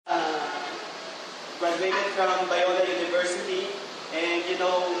graduated from Biola University, and you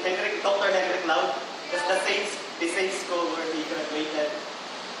know Dr. Henrik Laud. That's the same school where he graduated.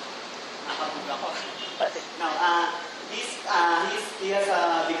 Now, he has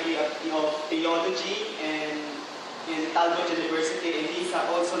a degree of theology and in Talbot University, and he's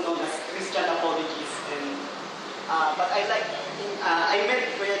also known as Christian apologist. And but I met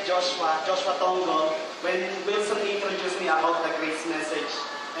with Joshua Tongol when Wilson introduced me about the grace message,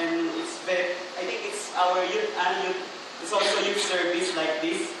 and I think it's our youth it's also youth service like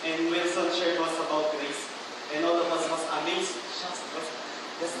this, and Wilson shared us about grace, and all of us was amazed.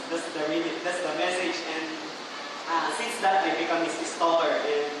 That's the message, and since that I become his stalker.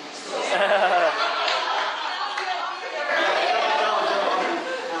 And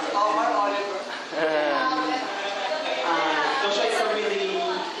Joshua is a really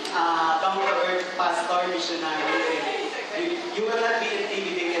down-to-earth pastor, missionary, and you will not be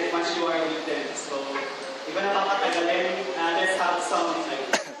intimidated once you are with them. So, iba na papatagalin, let's have some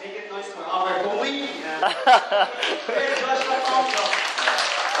make it noise for our homie. Where's Joshua Tongol?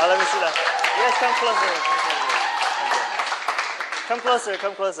 Let me see that. Yes, come closer.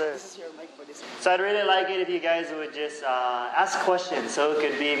 Come closer. This is your mic for this. So I'd really like it if you guys would just ask questions so it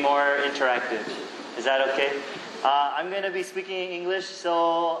could be more interactive. Is that okay? I'm going to be speaking English, so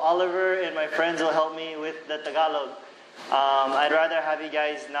Oliver and my friends will help me with the Tagalog. I'd rather have you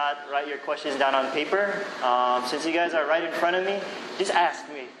guys not write your questions down on paper. Since you guys are right in front of me, just ask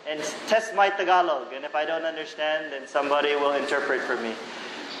me and test my Tagalog. And if I don't understand, then somebody will interpret for me.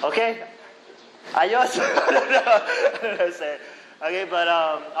 Okay? Ayos? Okay, but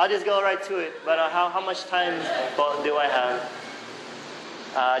I'll just go right to it. But how much time do I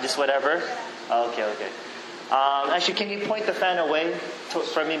have? Just whatever? Okay. Actually, can you point the fan away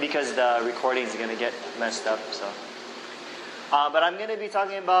from me because the recording is going to get messed up. So, but I'm going to be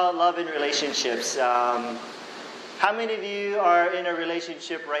talking about love and relationships. How many of you are in a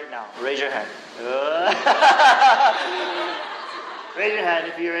relationship right now? Raise your hand. Raise your hand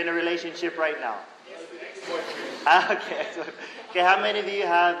if you're in a relationship right now. Okay. Okay. How many of you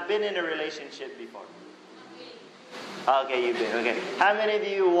have been in a relationship before? Okay, you've been. Okay. How many of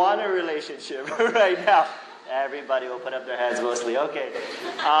you want a relationship right now? Everybody will put up their hands mostly. Okay.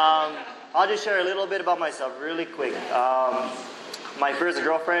 I'll just share a little bit about myself really quick. My first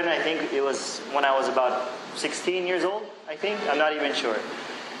girlfriend, I think it was when I was about 16 years old, I think. I'm not even sure.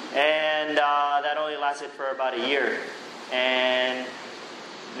 And that only lasted for about a year. And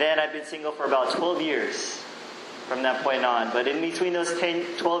then I've been single for about 12 years from that point on. But in between those 10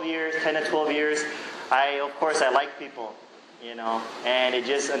 to 12 years, I like people, you know. And it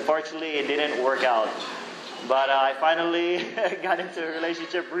just, unfortunately, it didn't work out. But I finally got into a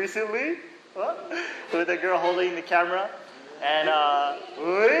relationship recently with a girl holding the camera. And,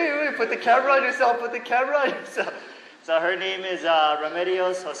 wait, put the camera on yourself. So her name is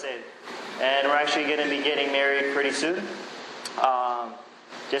Remedios Jose. And we're actually going to be getting married pretty soon.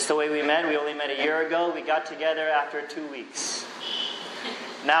 Just the way we met, we only met a year ago. We got together after 2 weeks.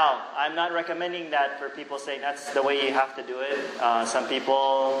 Now, I'm not recommending that for people saying that's the way you have to do it. Some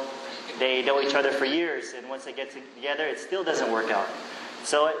people, they know each other for years, and once they get together, it still doesn't work out.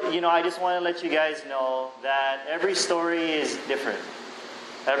 So, you know, I just want to let you guys know that every story is different.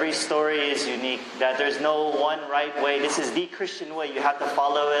 Every story is unique, that there's no one right way. This is the Christian way. You have to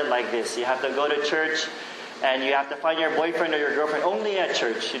follow it like this. You have to go to church, and you have to find your boyfriend or your girlfriend only at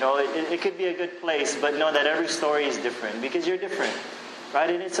church. You know, it could be a good place, but know that every story is different because you're different, right?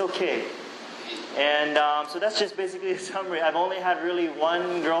 And it's okay. And so that's just basically a summary. I've only had really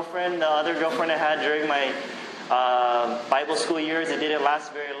one girlfriend. The other girlfriend I had during my Bible school years, it didn't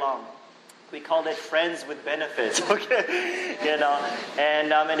last very long. We called it friends with benefits, okay? You know,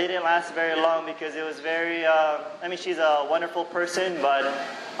 and it didn't last very long because it was very, she's a wonderful person, but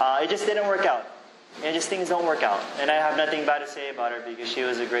it just didn't work out. And just things don't work out. And I have nothing bad to say about her because she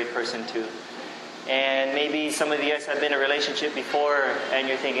was a great person too. And maybe some of you guys have been in a relationship before and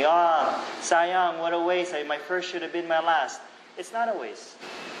you're thinking, sayang, what a waste. My first should have been my last. It's not a waste.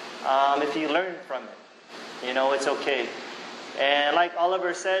 If you learn from it, you know, it's okay. And like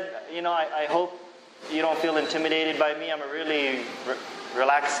Oliver said, you know, I hope you don't feel intimidated by me. I'm a really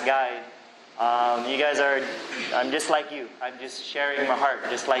relaxed guy. You guys I'm just like you. I'm just sharing my heart,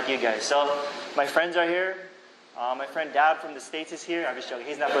 just like you guys. So my friends are here. My friend Dab from the States is here. I'm just joking.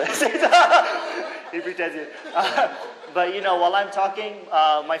 He's not from the States. He pretends he is. But, you know, while I'm talking,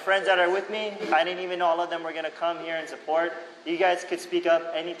 my friends that are with me, I didn't even know all of them were going to come here and support. You guys could speak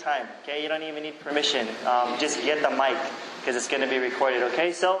up anytime, okay? You don't even need permission. Just get the mic because it's going to be recorded,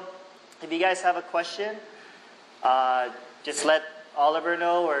 okay? So if you guys have a question, just let Oliver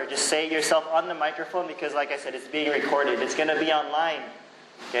know, or just say it yourself on the microphone, because like I said, it's being recorded. It's going to be online.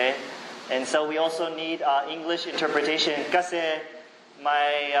 Okay? And so we also need English interpretation. Kasi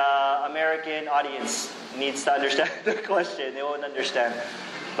my American audience needs to understand the question. They won't understand.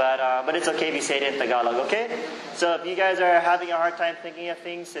 But it's okay if you say it in Tagalog, okay? So if you guys are having a hard time thinking of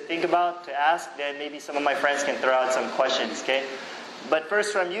things to think about, to ask, then maybe some of my friends can throw out some questions, okay? But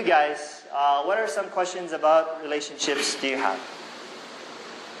first from you guys, what are some questions about relationships do you have?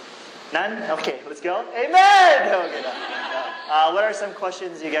 None? Okay, let's go. Amen! Okay, no. What are some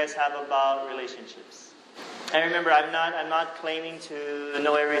questions you guys have about relationships? And remember, I'm not claiming to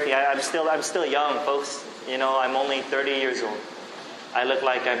know everything. I'm still young, folks. You know, I'm only 30 years old. I look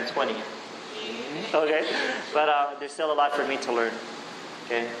like I'm 20. Okay? But there's still a lot for me to learn.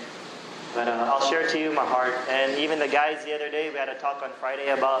 Okay? But I'll share to you my heart. And even the guys the other day, we had a talk on Friday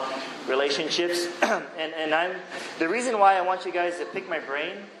about relationships. and the reason why I want you guys to pick my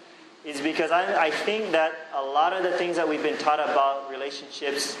brain is because I think that a lot of the things that we've been taught about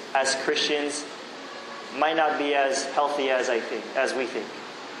relationships as Christians might not be as healthy as we think.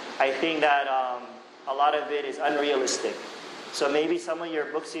 I think that a lot of it is unrealistic. So maybe some of your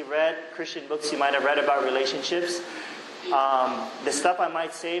books you read, Christian books you might have read about relationships, the stuff I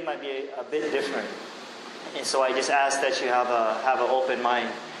might say might be a bit different. And so I just ask that you have an open mind.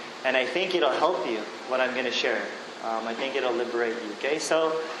 And I think it'll help you, what I'm going to share. I think it'll liberate you, okay?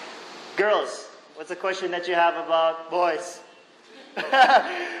 So, girls, what's the question that you have about boys?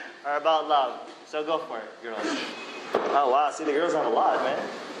 Or about love? So go for it, girls. Oh wow, see the girls have a lot, man.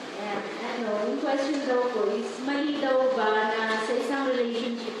 Yung question daw po is, mali daw ba na sa isang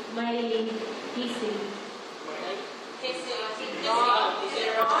relationship may kissing?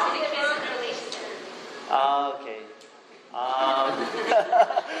 Okay.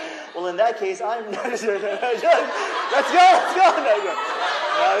 Well, in that case, I'm not sure. Let's go.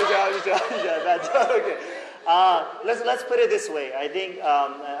 Okay. Let's put it this way. I think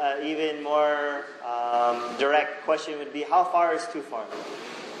even more direct question would be, how far is too far?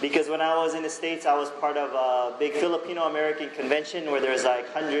 Because when I was in the States, I was part of a big Filipino-American convention where there's like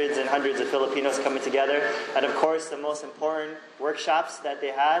hundreds and hundreds of Filipinos coming together. And of course, the most important workshops that they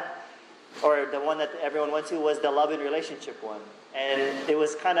had, or the one that everyone went to, was the love and relationship one. And it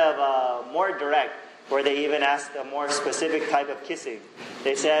was kind of more direct, where they even asked a more specific type of kissing.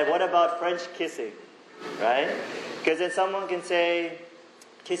 They said, what about French kissing? Right? Because then someone can say,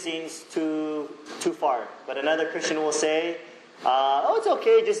 kissing's too far. But another Christian will say, oh, it's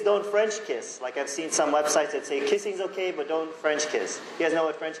okay, just don't French kiss. Like I've seen some websites that say kissing's okay, but don't French kiss. You guys know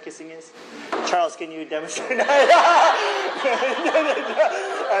what French kissing is? Charles, can you demonstrate that?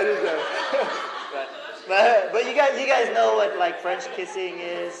 But you guys know what like French kissing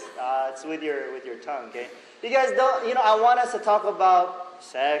is. It's with your tongue, okay? You guys don't. I want us to talk about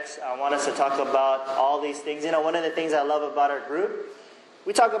sex. I want us to talk about all these things. One of the things I love about our group,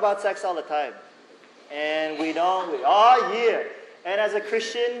 we talk about sex all the time. And and as a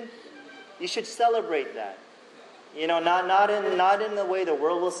Christian, you should celebrate that. Not in the way the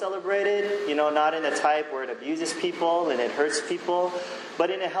world will celebrate it, not in the type where it abuses people and it hurts people, but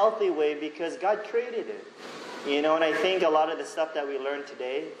in a healthy way because God created it. And I think a lot of the stuff that we learn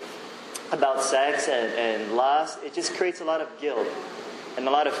today about sex and lust, it just creates a lot of guilt and a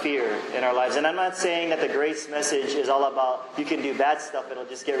lot of fear in our lives. And I'm not saying that the grace message is all about you can do bad stuff, it'll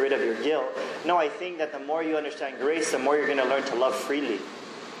just get rid of your guilt. No, I think that the more you understand grace, the more you're going to learn to love freely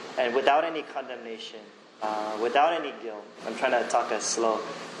and without any condemnation, without any guilt. I'm trying to talk as slow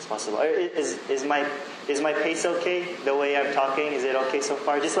as possible. Is my pace okay? The way I'm talking, is it okay so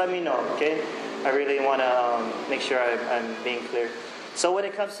far? Just let me know, okay? I really want to make sure I'm being clear. So when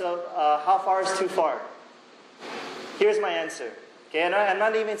it comes to how far is too far, here's my answer. Okay, and I'm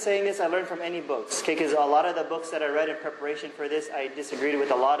not even saying this I learned from any books. Okay, because a lot of the books that I read in preparation for this, I disagreed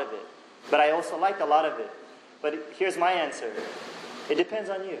with a lot of it. But I also liked a lot of it. But here's my answer. It depends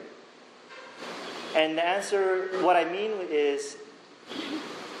on you. And the answer, what I mean is,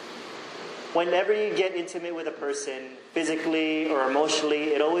 whenever you get intimate with a person, physically or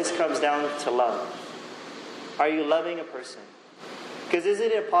emotionally, it always comes down to love. Are you loving a person? Because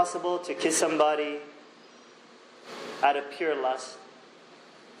isn't it possible to kiss somebody out of pure lust?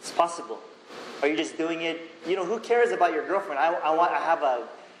 It's possible. Are you just doing it? Who cares about your girlfriend? I have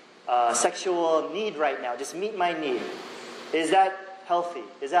a sexual need right now. Just meet my need. Is that healthy?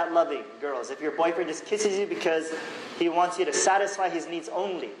 Is that loving, girls? If your boyfriend just kisses you because he wants you to satisfy his needs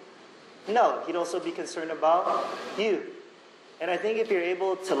only, no, he'd also be concerned about you. And I think if you're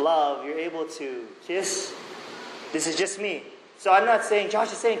able to love, you're able to kiss. This is just me. So I'm not saying,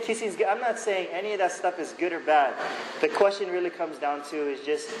 Josh is saying kissing is good. I'm not saying any of that stuff is good or bad. The question really comes down to is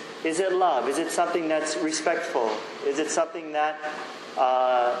just, is it love? Is it something that's respectful? Is it something that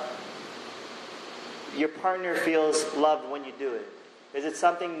your partner feels loved when you do it? Is it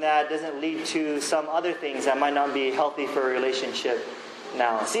something that doesn't lead to some other things that might not be healthy for a relationship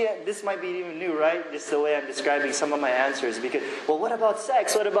now? See, this might be even new, right? Just the way I'm describing some of my answers. Because, well, what about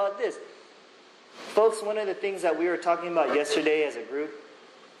sex? What about this? Folks, one of the things that we were talking about yesterday as a group,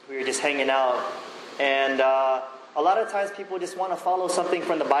 we were just hanging out, and a lot of times people just want to follow something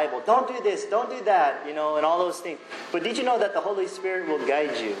from the Bible. Don't do this, don't do that, and all those things. But did you know that the Holy Spirit will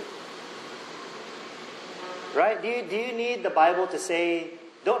guide you? Right? Do you need the Bible to say,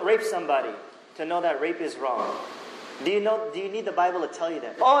 don't rape somebody, to know that rape is wrong? Do you need the Bible to tell you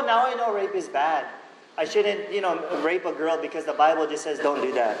that? Oh, now I know rape is bad. I shouldn't, rape a girl because the Bible just says don't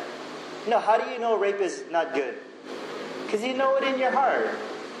do that. No, how do you know rape is not good? Because you know it in your heart.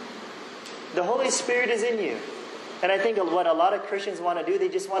 The Holy Spirit is in you. And I think what a lot of Christians want to do, they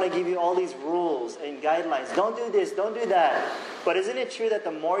just want to give you all these rules and guidelines. Don't do this, don't do that. But isn't it true that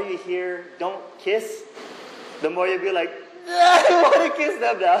the more you hear, don't kiss, the more you'll be like, I want to kiss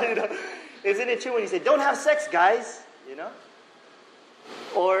them now, Isn't it true when you say, don't have sex, guys,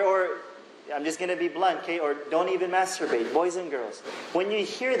 Or I'm just going to be blunt, okay? Or don't even masturbate, boys and girls. When you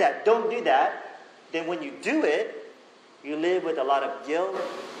hear that, don't do that, then when you do it, you live with a lot of guilt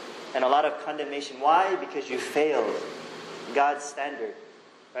and a lot of condemnation. Why? Because you failed God's standard.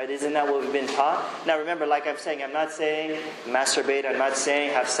 Right? Isn't that what we've been taught? Now remember, like I'm saying, I'm not saying masturbate. I'm not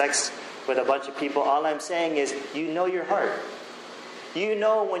saying have sex with a bunch of people. All I'm saying is you know your heart. You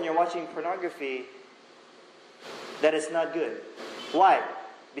know when you're watching pornography that it's not good. Why?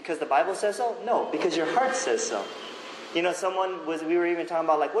 Because the Bible says so? No, because your heart says so. We were even talking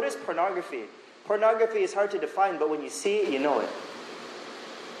about what is pornography? Pornography is hard to define, but when you see it, you know it.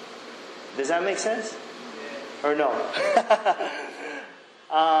 Does that make sense? Or no?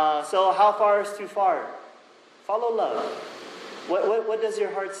 So how far is too far? Follow love. What does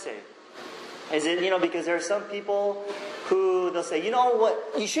your heart say? Is it, because there are some people who they'll say, you know what,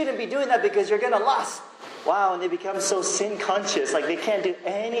 you shouldn't be doing that because you're going to lust. Wow, and they become so sin conscious, like they can't do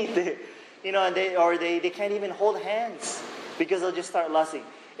anything, and they can't even hold hands because they'll just start lusting.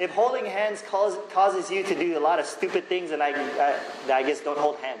 If holding hands causes you to do a lot of stupid things, then I guess don't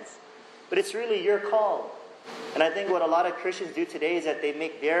hold hands. But it's really your call. And I think what a lot of Christians do today is that they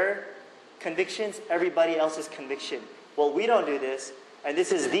make their convictions everybody else's conviction. Well, we don't do this, and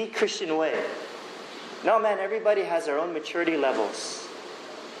this is the Christian way. No, man, everybody has their own maturity levels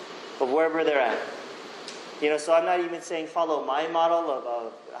of wherever they're at. So I'm not even saying follow my model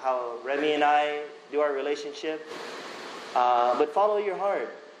of how Remy and I do our relationship, but follow your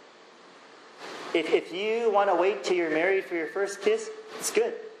heart. If you want to wait till you're married for your first kiss, it's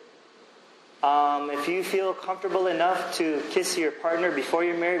good. If you feel comfortable enough to kiss your partner before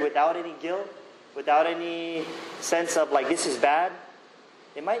you're married without any guilt, without any sense of this is bad,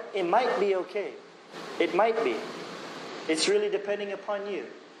 it might be okay. It might be. It's really depending upon you.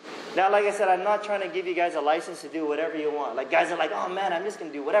 Now, like I said, I'm not trying to give you guys a license to do whatever you want. Guys are like, oh man, I'm just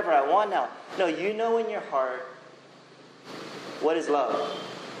going to do whatever I want now. No, you know in your heart what is love.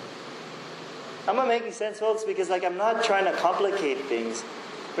 Am I making sense, folks? Because I'm not trying to complicate things.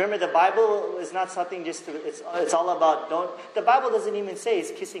 Remember, the Bible is not something it's all about the Bible doesn't even say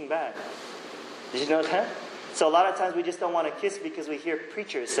it's kissing bad. Did you know that? So a lot of times we just don't want to kiss because we hear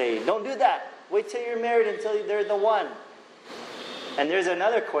preachers say, don't do that. Wait till you're married until they're the one. And there's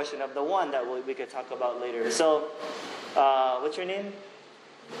another question of the one that we could talk about later. So, what's your name?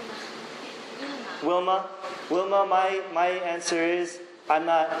 Wilma. Wilma, my answer is, I'm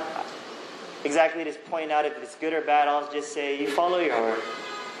not exactly just pointing out if it's good or bad. I'll just say, you follow your heart.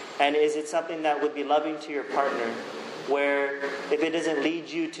 And is it something that would be loving to your partner? Where if it doesn't lead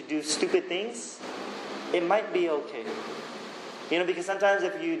you to do stupid things, it might be okay. Because sometimes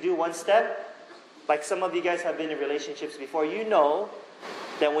if you do one step, like some of you guys have been in relationships before, you know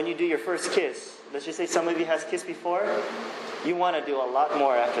that when you do your first kiss, let's just say some of you has kissed before, you want to do a lot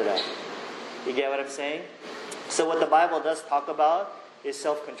more after that. You get what I'm saying? So what the Bible does talk about is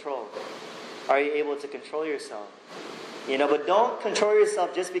self-control. Are you able to control yourself? But don't control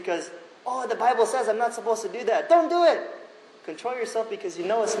yourself just because, the Bible says I'm not supposed to do that. Don't do it. Control yourself because you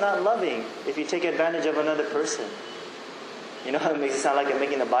know it's not loving if you take advantage of another person. It makes it sound like I'm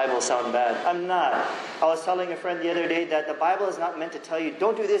making the Bible sound bad. I'm not. I was telling a friend the other day that the Bible is not meant to tell you,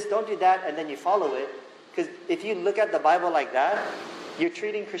 don't do this, don't do that, and then you follow it. Because if you look at the Bible like that, you're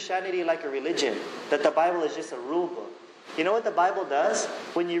treating Christianity like a religion. That the Bible is just a rule book. You know what the Bible does?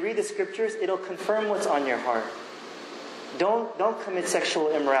 When you read the scriptures, it'll confirm what's on your heart. Don't commit sexual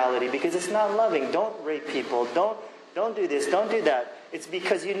immorality because it's not loving. Don't rape people. Don't do this. Don't do that. It's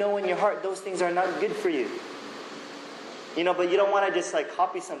because you know in your heart those things are not good for you. But you don't want to just like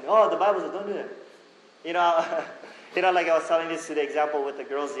copy something. Oh, the Bible says don't do that. Like I was telling this to the example with the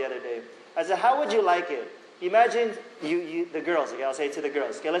girls the other day. I said, how would you like it? Imagine the girls. Okay, I'll say it to the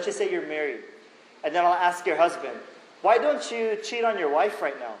girls. Okay, let's just say you're married, and then I'll ask your husband, why don't you cheat on your wife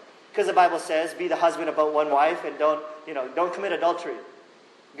right now? Because the Bible says, be the husband about one wife and don't commit adultery.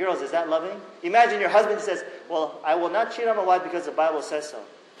 Girls, is that loving? Imagine your husband says, well, I will not cheat on my wife because the Bible says so.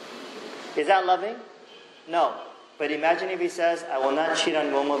 Is that loving? No. But imagine if he says, I will not cheat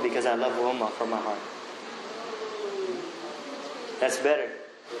on Wilma because I love Wilma from my heart. That's better.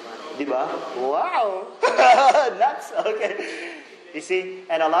 Diba? Wow! Nuts! Okay. You see,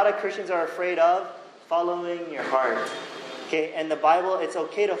 and a lot of Christians are afraid of following your heart. Okay, and the Bible, it's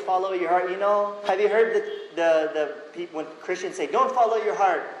okay to follow your heart. Have you heard the people when Christians say, don't follow your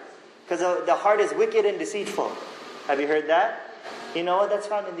heart because the heart is wicked and deceitful? Have you heard that? You know what? That's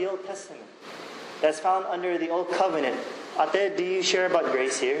found in the Old Testament. That's found under the Old Covenant. Ate, do you share about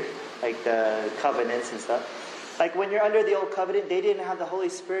grace here? Like the covenants and stuff? Like when you're under the Old Covenant, they didn't have the Holy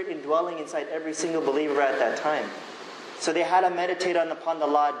Spirit indwelling inside every single believer at that time. So they had to meditate upon the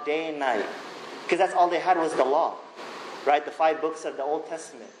law day and night. Because that's all they had was the law. Right? The 5 books of the Old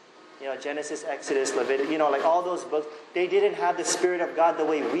Testament. Genesis, Exodus, Leviticus, like all those books. They didn't have the Spirit of God the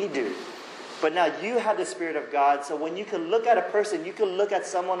way we do. But now you have the Spirit of God. So when you can look at a person, you can look at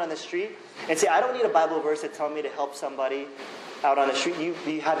someone on the street and say, I don't need a Bible verse to tell me to help somebody out on the street.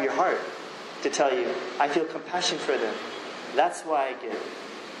 You have your heart to tell you, I feel compassion for them. That's why I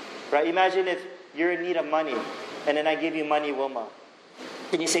give. Right? Imagine if you're in need of money and then I give you money, Wilma.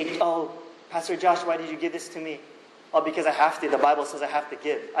 And you say, oh, Pastor Josh, why did you give this to me? Oh, because I have to. The Bible says I have to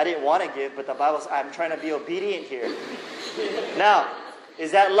give. I didn't want to give, but the Bible says I'm trying to be obedient here. Now,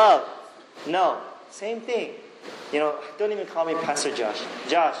 is that love? No. Same thing. Don't even call me Pastor Josh.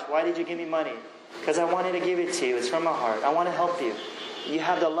 Josh, why did you give me money? Because I wanted to give it to you. It's from my heart. I want to help you. You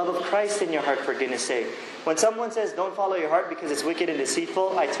have the love of Christ in your heart, for goodness sake. When someone says, don't follow your heart because it's wicked and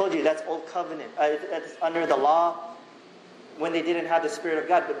deceitful, I told you that's Old Covenant. That's under the law when they didn't have the Spirit of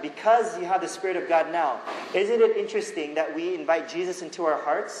God. But because you have the Spirit of God now, isn't it interesting that we invite Jesus into our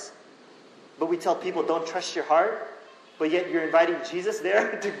hearts, but we tell people, don't trust your heart, but yet you're inviting Jesus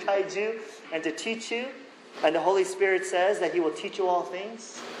there to guide you and to teach you, and the Holy Spirit says that He will teach you all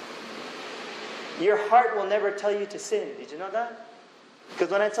things? Your heart will never tell you to sin. Did you know that? Because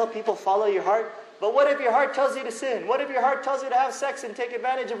when I tell people, follow your heart, but what if your heart tells you to sin? What if your heart tells you to have sex and take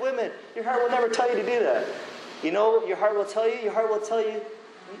advantage of women? Your heart will never tell you to do that. Your heart will tell you,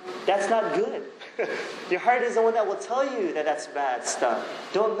 that's not good. Your heart is the one that will tell you that that's bad stuff.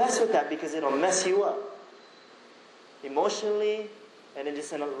 Don't mess with that because it'll mess you up. Emotionally, and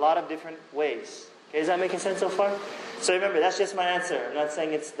just in a lot of different ways. Okay, is that making sense so far? So remember, that's just my answer. I'm not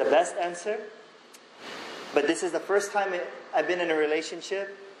saying it's the best answer. But this is the first time I've been in a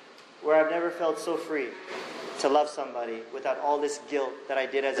relationship where I've never felt so free to love somebody without all this guilt that I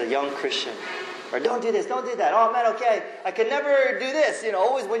did as a young Christian. Or don't do this, don't do that. Oh man, okay, I could never do this.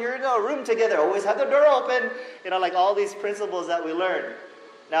 Always when you're in a room together, always have the door open. Like all these principles that we learn.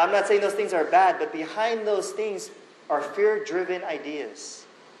 Now I'm not saying those things are bad, but behind those things are fear-driven ideas.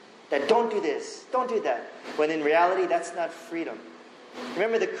 That don't do this, don't do that. When in reality, that's not freedom.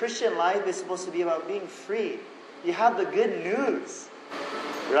 Remember, the Christian life is supposed to be about being free. You have the good news.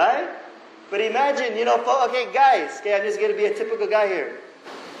 Right? But imagine, okay, guys, I'm just going to be a typical guy here.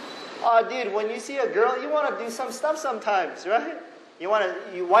 Oh, dude, when you see a girl, you want to do some stuff sometimes, right?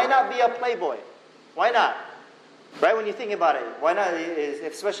 Why not be a playboy? Why not? Right? When you think about it, why not,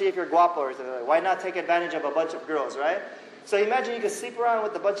 especially if you're guapo or something, why not take advantage of a bunch of girls, right? So imagine you could sleep around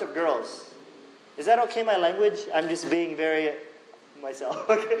with a bunch of girls. Is that okay, my language? I'm just being very myself,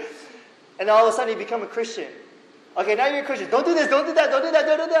 okay? And all of a sudden you become a Christian. Okay, now you're a Christian. Don't do this, don't do that, don't do that,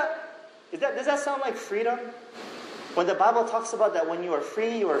 don't do that. Does that sound like freedom? When the Bible talks about that when you are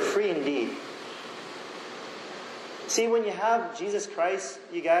free indeed. See, when you have Jesus Christ,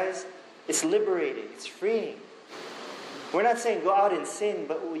 you guys, it's liberating, it's freeing. We're not saying go out and sin,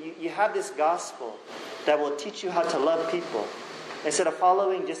 but you have this gospel that will teach you how to love people instead of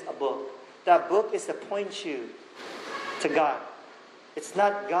following just a book. That book is to point you to God. It's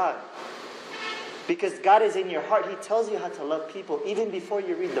not God. Because God is in your heart. He tells you how to love people even before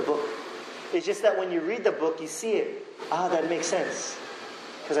you read the book. It's just that when you read the book, you see it. That makes sense.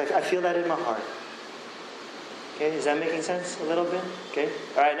 Because I feel that in my heart. Okay, is that making sense a little bit? Okay.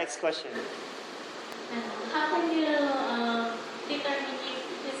 All right, next question. How can you determine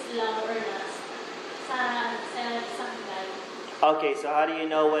if it is love or lust sa isang guy? Okay, so how do you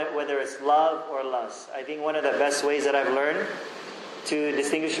know whether it's love or lust? I think one of the best ways that I've learned to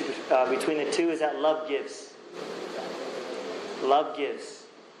distinguish between the two is that love gives. Love gives.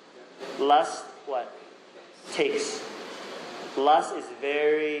 Lust, what? Takes. Lust is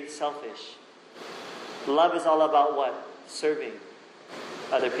very selfish. Love is all about what? Serving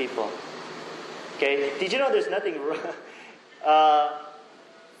other people. Okay? Did you know there's nothing wrong?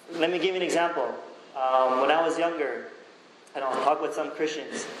 Let me give you an example. When I was younger, and I'll talk with some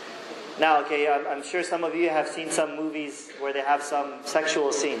Christians. Now, okay, I'm sure some of you have seen some movies where they have some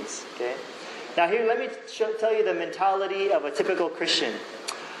sexual scenes. Okay? Now here, let me tell you the mentality of a typical Christian.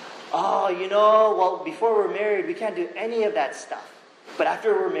 Oh, well, before we're married, we can't do any of that stuff. But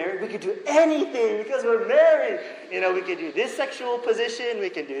after we're married, we can do anything because we're married. We can do this sexual position, we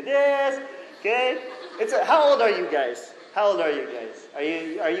can do this. Okay? How old are you guys? How old are you guys?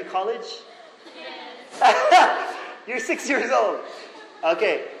 Are you college? Yes. You're 6 years old.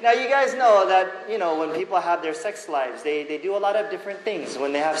 Okay. Now you guys know that, when people have their sex lives, they do a lot of different things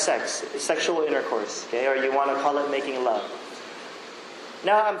when they have sex. Sexual intercourse. Okay? Or you want to call it making love.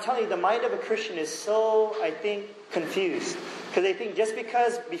 Now I'm telling you, the mind of a Christian is so, I think, confused. Because they think just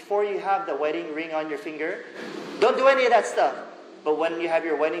because before you have the wedding ring on your finger, don't do any of that stuff. But when you have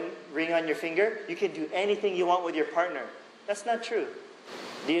your wedding ring on your finger, you can do anything you want with your partner. That's not true.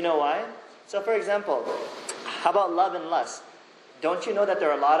 Do you know why? So for example, how about love and lust? Don't you know that there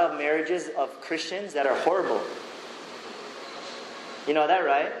are a lot of marriages of Christians that are horrible? You know that,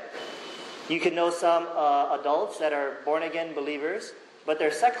 right? You can know some adults that are born-again believers, but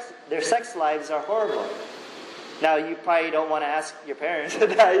their sex lives are horrible. Now, you probably don't want to ask your parents that,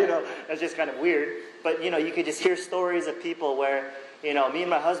 that's just kind of weird. But, you could just hear stories of people where, me and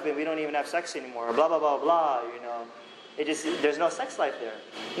my husband, we don't even have sex anymore, blah, blah, blah, blah, there's no sex life there.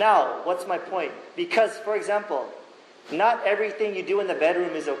 Now, what's my point? Because, for example, not everything you do in the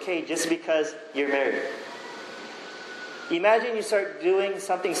bedroom is okay just because you're married. Imagine you start doing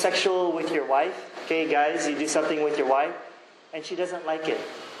something sexual with your wife. Okay, guys, you do something with your wife, and she doesn't like it.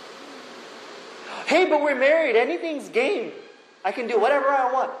 Hey, but we're married. Anything's game. I can do whatever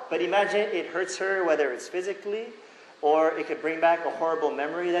I want. But imagine it hurts her, whether it's physically, or it could bring back a horrible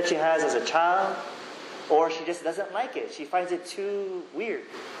memory that she has as a child, or she just doesn't like it. She finds it too weird.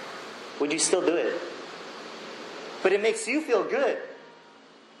 Would you still do it? But it makes you feel good.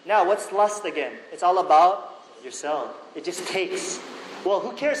 Now, what's lust again? It's all about yourself. It just takes. Well,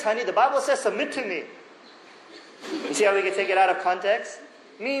 who cares, honey? The Bible says submit to me. You see how we can take it out of context?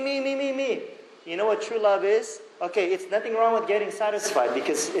 Me, me, me, me, me. You know what true love is? Okay, it's nothing wrong with getting satisfied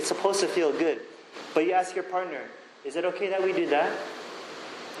because it's supposed to feel good. But you ask your partner, is it okay that we do that?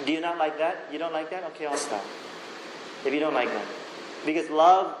 Do you not like that? You don't like that? Okay, I'll stop. If you don't like that. Because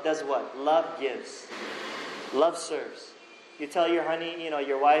love does what? Love gives. Love serves. You tell your honey,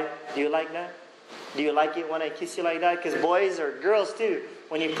 your wife, do you like that? Do you like it when I kiss you like that? Because boys or girls too,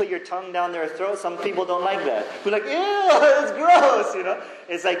 when you put your tongue down their throat, some people don't like that. We're like, ew, it's gross,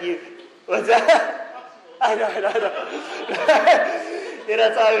 It's like what's that? I know.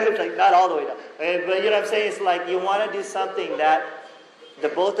 That's how it's like, not all the way down. Okay, but what I'm saying? It's like you want to do something that the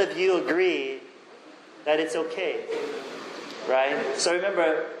both of you agree that it's okay. Right? So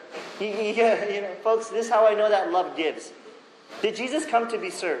remember, folks, this is how I know that love gives. Did Jesus come to be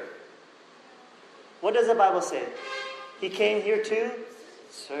served? What does the Bible say? He came here to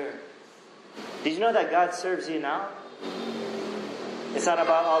serve. Did you know that God serves you now? It's not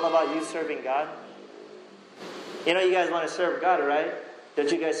all about you serving God. You guys want to serve God, right?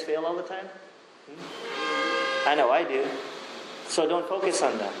 Don't you guys fail all the time? I know I do. So don't focus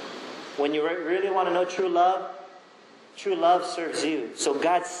on that. When you really want to know true love serves you. So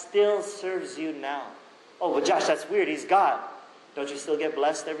God still serves you now. Oh, but Josh, that's weird. He's God. Don't you still get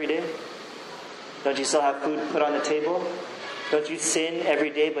blessed every day? Don't you still have food put on the table? Don't you sin every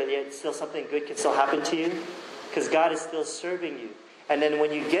day, but yet still something good can still happen to you? Because God is still serving you. And then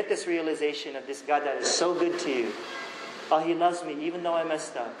when you get this realization of this God that is so good to you, oh, He loves me even though I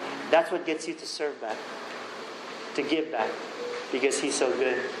messed up. That's what gets you to serve back, to give back, because He's so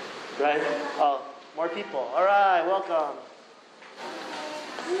good, right? Oh, more people. All right, welcome.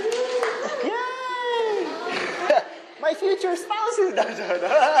 Yay! My future spouses.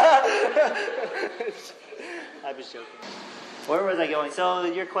 I was joking. Where was I going? So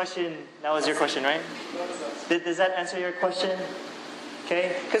your question, that was your question, right? Does that answer your question?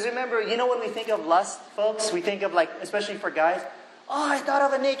 Okay? Because remember, when we think of lust, folks, we think of especially for guys, oh, I thought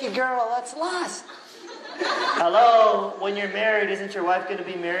of a naked girl. That's lust. Hello? When you're married, isn't your wife going to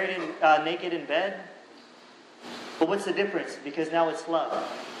be married and naked in bed? But what's the difference? Because now it's love.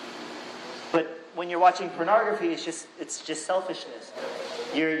 But when you're watching pornography, it's just selfishness.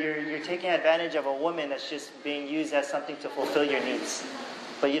 You're taking advantage of a woman that's just being used as something to fulfill your needs.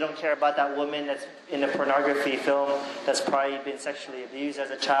 But you don't care about that woman that's in a pornography film that's probably been sexually abused as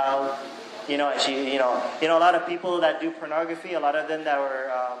a child. And a lot of people that do pornography, a lot of them that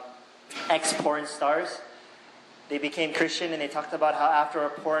were ex-porn stars, they became Christian and they talked about how after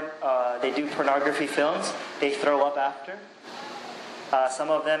they do pornography films, they throw up after.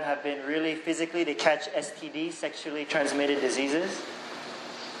 Some of them have been really physically, they catch STDs, sexually transmitted diseases.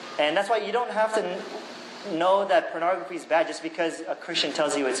 And that's why you don't have to know that pornography is bad just because a Christian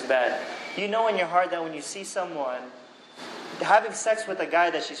tells you it's bad. You know in your heart that when you see someone having sex with a guy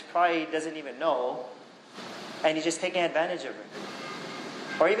that she's probably doesn't even know, and he's just taking advantage of her.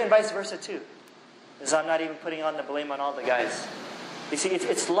 Or even vice versa too. Because I'm not even putting on the blame on all the guys. You see,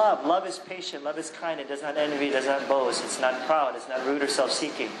 it's love. Love is patient. Love is kind. It does not envy. It does not boast. It's not proud. It's not rude or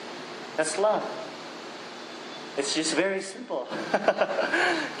self-seeking. That's love. It's just very simple.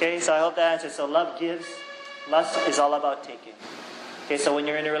 Okay, so I hope that answers. So love gives. Lust is all about taking. Okay, so when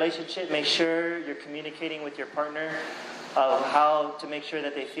you're in a relationship, make sure you're communicating with your partner of how to make sure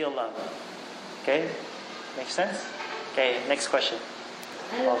that they feel loved. Okay? Makes sense? Okay, next question.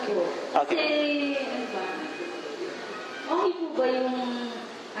 Okay. Kasi, okay po ba yung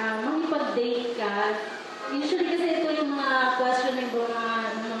makipag-date ka? Usually kasi ito yung mga question ng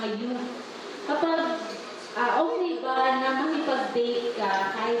mga youth. Kapag okay ba na makipag-date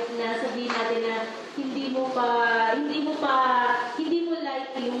ka kahit na sabihin natin na hindi mo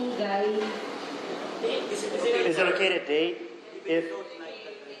like yung guy? Is it okay to date if...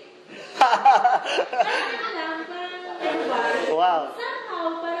 Wow.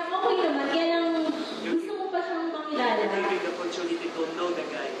 Somehow, parang okay naman. Kaya lang gusto mo pa siyang makilala. Getting the opportunity to know the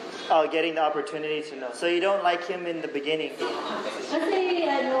guy. Oh, getting the opportunity to know. So you don't like him in the beginning? Kasi,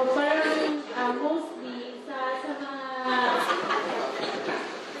 parang mostly sa mga...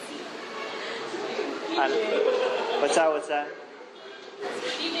 What's that?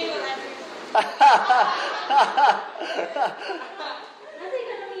 Kasi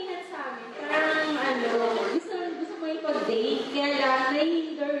karamihan sa amin, parang gusto mo ipag-date, kaya lang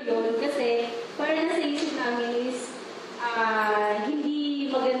nahihinder yun kasi parang nasa isip namin is hindi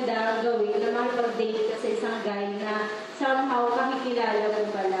maganda gawin na makipag-date ka sa isang guy na somehow kakikilala mo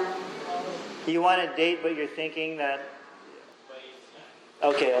pa lang. You want to date but you're thinking that...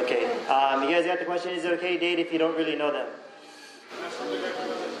 Okay. You guys got the question, is it okay to date if you don't really know them?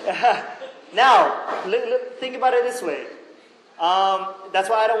 Now, think about it this way. That's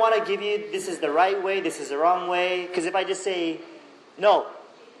why I don't want to give you, this is the right way, this is the wrong way. Because if I just say, no,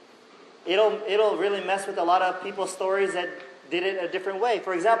 it'll really mess with a lot of people's stories that did it a different way.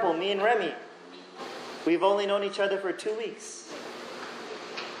 For example, me and Remy, we've only known each other for 2 weeks.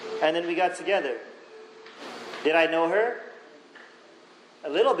 And then we got together. Did I know her? A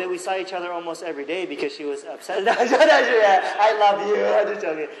little bit. We saw each other almost every day because she was upset. I love you. I'm just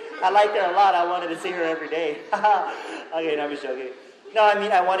joking. I liked her a lot. I wanted to see her every day. Okay, no, I'm just joking. No, I mean,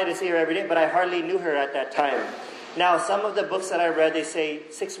 I wanted to see her every day, but I hardly knew her at that time. Now, some of the books that I read, they say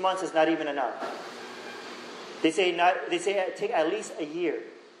 6 months is not even enough. They say take at least a year.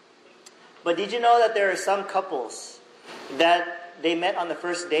 But did you know that there are some couples that they met on the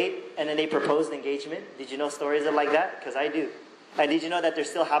first date and then they proposed engagement? Did you know stories like that? Because I do. And did you know that they're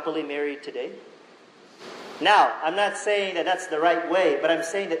still happily married today? Now, I'm not saying that that's the right way, but I'm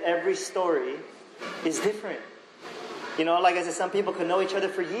saying that every story is different. You know, like I said, some people can know each other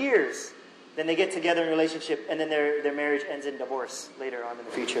for years. Then they get together in a relationship, and then their marriage ends in divorce later on in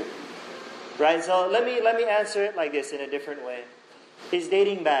the future. Right? So let me answer it like this in a different way. Is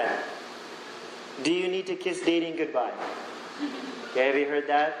dating bad? Do you need to kiss dating goodbye? Okay, have you heard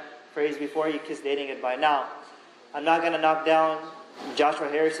that phrase before? You kiss dating goodbye. Now, I'm not going to knock down Joshua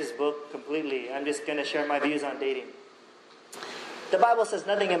Harris's book completely. I'm just going to share my views on dating. The Bible says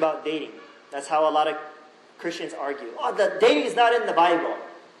nothing about dating. That's how a lot of Christians argue. Oh, the dating is not in the Bible.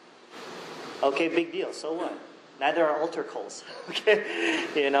 Okay, big deal. So what? Neither are altar calls. Okay,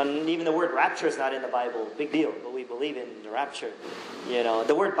 even the word rapture is not in the Bible. Big deal. But we believe in the rapture.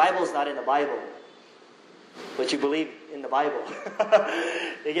 The word Bible is not in the Bible. But you believe in the Bible.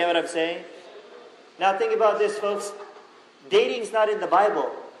 You get what I'm saying? Now think about this, folks. Dating is not in the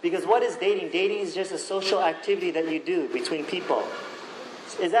Bible. Because what is dating? Dating is just a social activity that you do between people.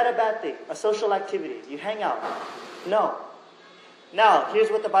 Is that a bad thing? A social activity. You hang out. No. Now,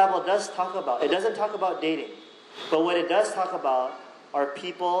 here's what the Bible does talk about. It doesn't talk about dating. But what it does talk about are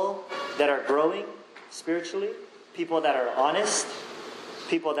people that are growing spiritually, people that are honest,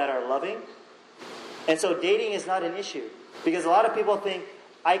 people that are loving. And so dating is not an issue. Because a lot of people think,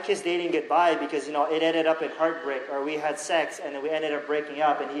 I kissed dating goodbye because, it ended up in heartbreak, or we had sex and then we ended up breaking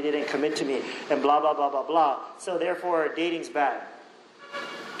up and he didn't commit to me and blah, blah, blah, blah, blah. So therefore, dating's bad.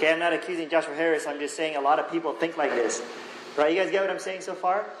 Okay, I'm not accusing Joshua Harris. I'm just saying a lot of people think like this. Right? You guys get what I'm saying so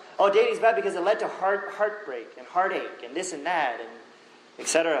far? Oh, dating's bad because it led to heartbreak and heartache and this and that and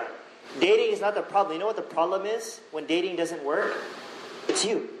etc. Dating is not the problem. You know what the problem is when dating doesn't work? It's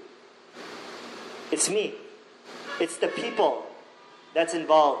you. It's me. It's the people that's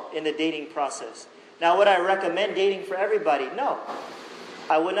involved in the dating process. Now, would I recommend dating for everybody? No.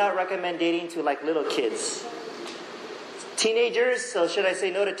 I would not recommend dating to like little kids. Teenagers, so should I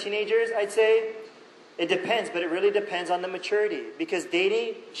say no to teenagers? I'd say it depends, but it really depends on the maturity. Because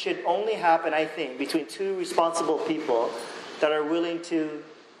dating should only happen, I think, between two responsible people that are willing to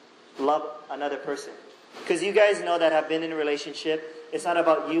love another person. Because you guys know that have been in a relationship, it's not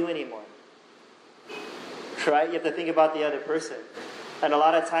about you anymore. Right? You have to think about the other person. And a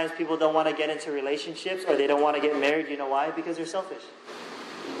lot of times people don't want to get into relationships or they don't want to get married. You know why? Because they're selfish.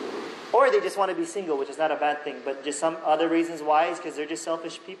 Or they just want to be single, which is not a bad thing. But just some other reasons why is because they're just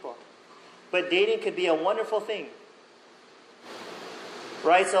selfish people. But dating could be a wonderful thing.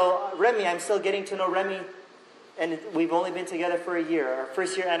 Right? So Remy, I'm still getting to know Remy. And we've only been together for a year. Our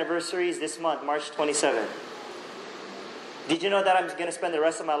first year anniversary is this month, March 27th. Did you know that I'm going to spend the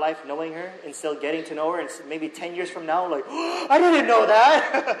rest of my life knowing her and still getting to know her? And maybe 10 years from now, like, oh, I didn't know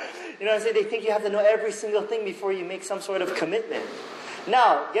that. You know what I'm saying? They think you have to know every single thing before you make some sort of commitment.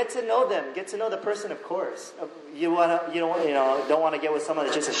 Now, get to know them. Get to know the person, of course. You don't want to get with someone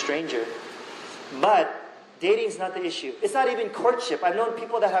that's just a stranger. But dating is not the issue. It's not even courtship. I've known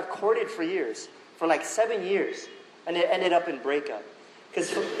people that have courted for years, for like 7 years, and it ended up in breakup.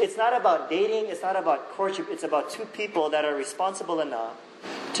 Because it's not about dating, it's not about courtship, it's about two people that are responsible enough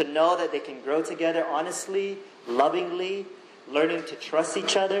to know that they can grow together honestly, lovingly, learning to trust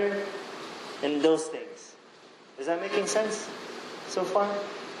each other, and those things. Is that making sense so far?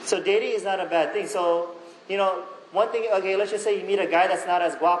 So dating is not a bad thing. So, one thing, okay, let's just say you meet a guy that's not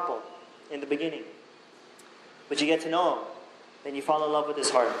as guapo in the beginning. But you get to know him. Then you fall in love with his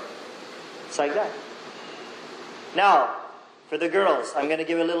heart. It's like that. Now, for the girls, I'm going to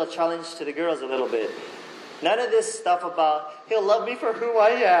give a little challenge to the girls a little bit. None of this stuff about, he'll love me for who I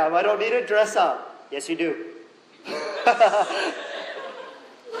am. I don't need to dress up. Yes, you do.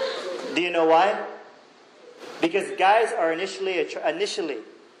 Do you know why? Because guys are initially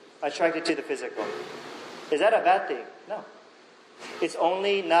attracted to the physical. Is that a bad thing? No. It's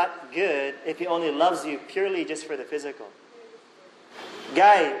only not good if he only loves you purely just for the physical.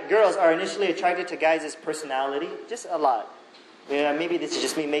 Girls are initially attracted to guys' personality, just a lot. Maybe this is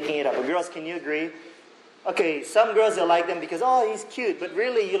just me making it up. But girls, can you agree? Okay, some girls, they'll like them because, oh, he's cute. But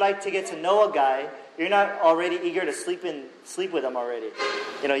really, you like to get to know a guy. You're not already eager to sleep with him already.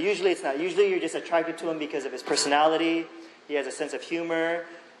 Usually it's not. Usually you're just attracted to him because of his personality. He has a sense of humor.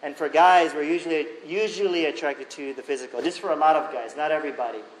 And for guys, we're usually attracted to the physical. Just for a lot of guys, not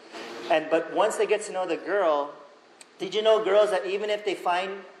everybody. But once they get to know the girl, did you know girls that even if they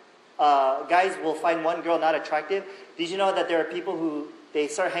find, guys will find one girl not attractive? Did you know that there are people who, they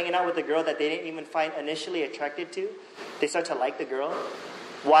start hanging out with a girl that they didn't even find initially attracted to? They start to like the girl.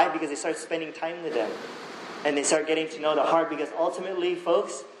 Why? Because they start spending time with them. And they start getting to know the heart. Because ultimately,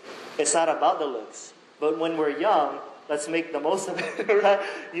 folks, it's not about the looks. But when we're young, let's make the most of it, right?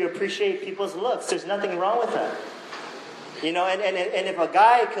 You appreciate people's looks. There's nothing wrong with that. And if a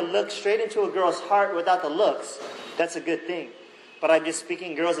guy could look straight into a girl's heart without the looks, that's a good thing. But I'm just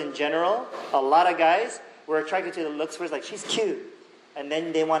speaking girls in general. A lot of guys were attracted to the looks first, like, she's cute. And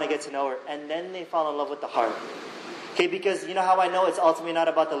then they want to get to know her. And then they fall in love with the heart. Okay, because you know how I know it's ultimately not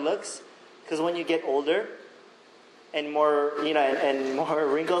about the looks? Because when you get older and more, and more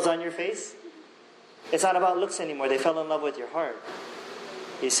wrinkles on your face, it's not about looks anymore. They fell in love with your heart.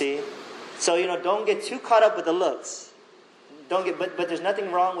 You see? So, don't get too caught up with the looks. But there's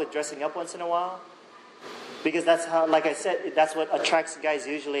nothing wrong with dressing up once in a while. Because that's how, like I said, that's what attracts guys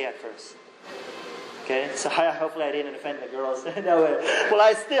usually at first. Okay? So hopefully I didn't offend the girls. No way. Well,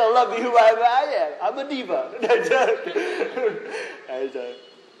 I still love you who I am. I'm a diva.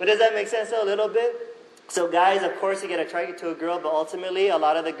 But does that make sense a little bit? So guys, of course, you get attracted to a girl, but ultimately a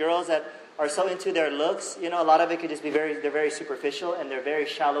lot of the girls that are so into their looks, a lot of it could just be they're very superficial and they're very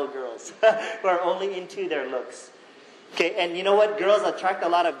shallow girls who are only into their looks. Okay, and you know what girls attract a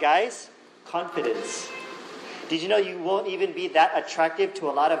lot of guys? Confidence. Did you know you won't even be that attractive to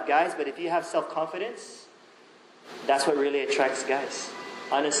a lot of guys, but if you have self-confidence, that's what really attracts guys,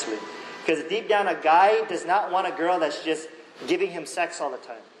 honestly. Because deep down, a guy does not want a girl that's just giving him sex all the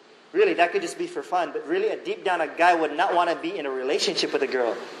time. Really, that could just be for fun. But really, deep down, a guy would not want to be in a relationship with a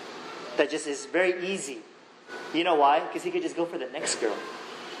girl that just is very easy. You know why? Because he could just go for the next girl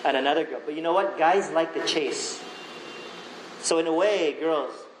and another girl. But you know what? Guys like the chase. So in a way,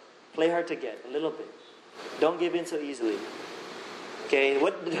 girls, play hard to get a little bit. Don't give in so easily. Okay?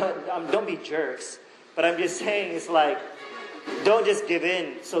 Don't be jerks. But I'm just saying, it's like, don't just give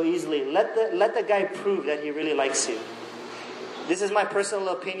in so easily. Let the guy prove that he really likes you. This is my personal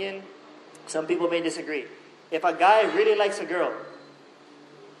opinion. Some people may disagree. If a guy really likes a girl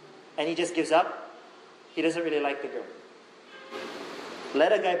and he just gives up, he doesn't really like the girl.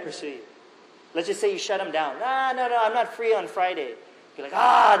 Let a guy pursue you. Let's just say you shut him down. No, I'm not free on Friday. Be like,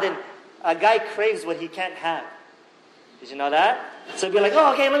 then a guy craves what he can't have. Did you know that? So be like,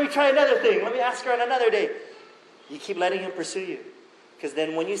 okay, let me try another thing. Let me ask her on another day. You keep letting him pursue you. Because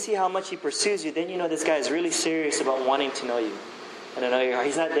then when you see how much he pursues you, then you know this guy is really serious about wanting to know you. And I know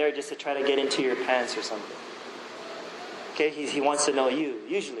he's not there just to try to get into your pants or something. Okay, he wants to know you,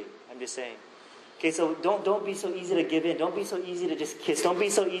 usually. I'm just saying. Okay, so don't be so easy to give in. Don't be so easy to just kiss. Don't be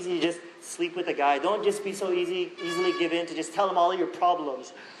so easy to just sleep with a guy. Don't just be so easily give in to just tell him all your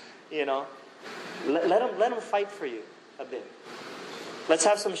problems. You know, let him fight for you a bit. Let's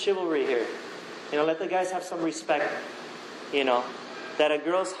have some chivalry here. You know, let the guys have some respect. You know, that a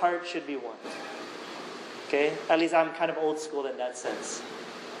girl's heart should be won. Okay, at least I'm kind of old school in that sense.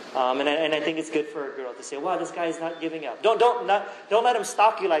 And I think it's good for a girl to say, wow, this guy is not giving up. Don't let him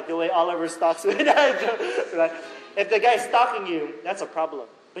stalk you like the way Oliver stalks me. Right? If the guy's stalking you, that's a problem.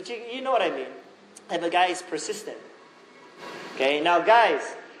 But you know what I mean. If a guy is persistent. Okay, now guys,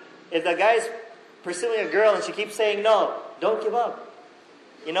 if the guy's pursuing a girl and she keeps saying no, don't give up.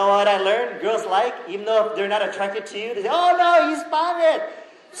 You know what I learned? Girls like, even though they're not attracted to you, they say, oh no, he's pangit.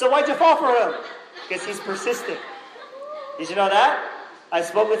 So why'd you fall for him? Because he's persistent. Did you know that? I've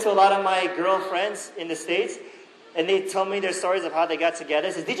spoken to a lot of my girlfriends in the States, and they tell me their stories of how they got together.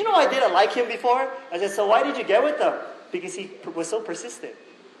 I said, did you know I didn't like him before? I said, so why did you get with him? Because he was so persistent.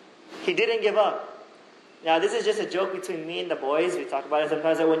 He didn't give up. Now, this is just a joke between me and the boys. We talk about it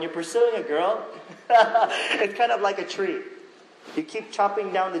sometimes, that when you're pursuing a girl, it's kind of like a tree. You keep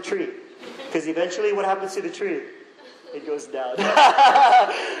chopping down the tree, because eventually what happens to the tree? It goes down.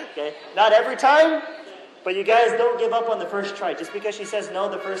 Okay, not every time, but you guys don't give up on the first try. Just because she says no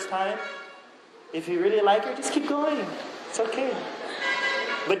the first time, if you really like her, just keep going. It's okay.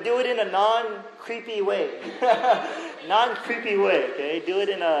 But do it in a non-creepy way. Non-creepy way, okay? Do it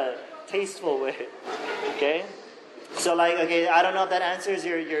in a tasteful way, okay? So I don't know if that answers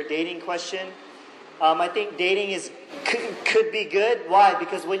your dating question. I think dating could be good. Why?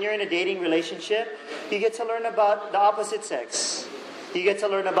 Because when you're in a dating relationship, you get to learn about the opposite sex. You get to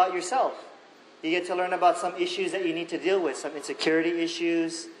learn about yourself. You get to learn about some issues that you need to deal with, some insecurity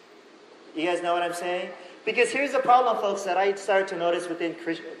issues. You guys know what I'm saying? Because here's the problem, folks, that I started to notice within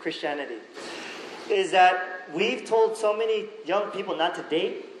Christianity, is that we've told so many young people not to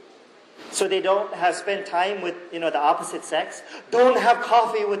date, so they don't spend time with, the opposite sex. Don't have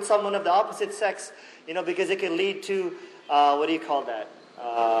coffee with someone of the opposite sex, because it can lead to, what do you call that?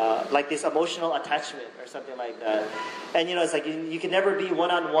 Like this emotional attachment or something like that. And, it's like you can never be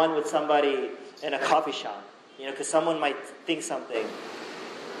one-on-one with somebody in a coffee shop, because someone might think something.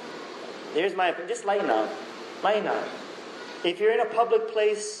 There's my opinion. Just lighten up. Lighten up. If you're in a public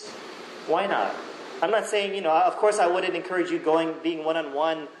place, why not? I'm not saying, of course I wouldn't encourage you being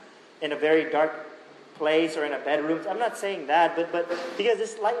one-on-one in a very dark place or in a bedroom. I'm not saying that, but because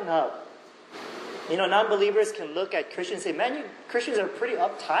just lighten up. Non-believers can look at Christians and say, man, you Christians are pretty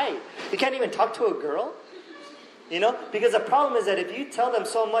uptight. You can't even talk to a girl. Because the problem is that if you tell them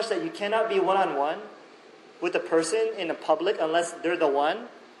so much that you cannot be one-on-one with a person in a public unless they're the one,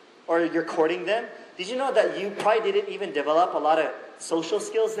 or you're courting them, did you know that you probably didn't even develop a lot of social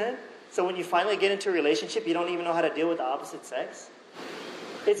skills then? So when you finally get into a relationship, you don't even know how to deal with the opposite sex?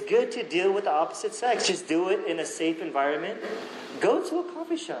 It's good to deal with the opposite sex. Just do it in a safe environment. Go to a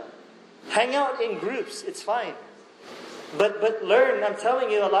coffee shop. Hang out in groups. It's fine. But learn. I'm telling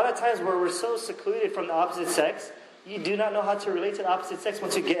you, a lot of times where we're so secluded from the opposite sex, you do not know how to relate to the opposite sex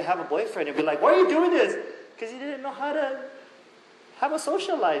once you have a boyfriend. You'll be like, why are you doing this? Because you didn't know how to have a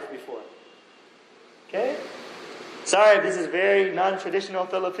social life before. Okay? Sorry, this is very non-traditional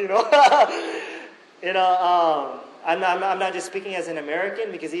Filipino. I'm not just speaking as an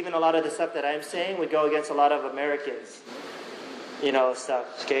American, because even a lot of the stuff that I'm saying would go against a lot of Americans,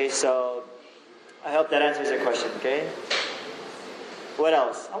 stuff. Okay, so I hope that answers your question. Okay. What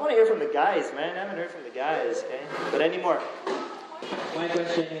else? I want to hear from the guys, man. I haven't heard from the guys. Okay, but any more? My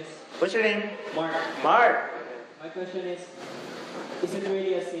question is... What's your name? Mark. Mark. My question is, is it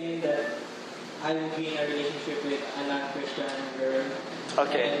really a sin that I will be in a relationship with a non-Christian girl?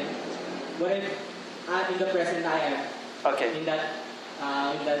 Okay. And what if in the present I am Okay. in that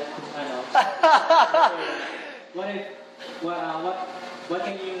what if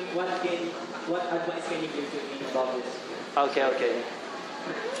what advice can you give to me about this? Okay.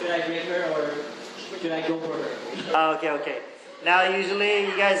 Should I break her or should I go for her? Okay. Now, usually,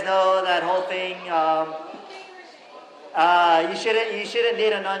 you guys know that whole thing. You shouldn't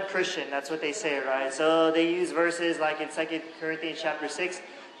date a non-Christian. That's what they say, right? So they use verses like in 2 Corinthians chapter 6.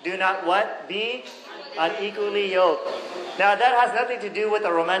 Do not what? Be unequally yoked. Now, that has nothing to do with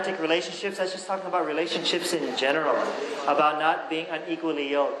the romantic relationships. That's just talking about relationships in general, about not being unequally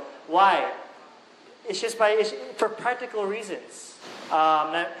yoked. Why? It's just for practical reasons.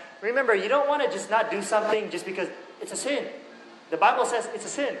 Now, remember, you don't want to just not do something just because it's a sin. The Bible says it's a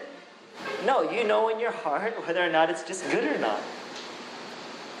sin. No, you know in your heart whether or not it's just good or not.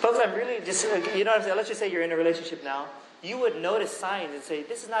 Folks, I'm really just, you know what I'm saying? Let's just say you're in a relationship now. You would notice signs and say,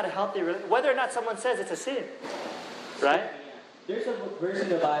 this is not a healthy relationship. Whether or not someone says it's a sin. Right? There's a verse in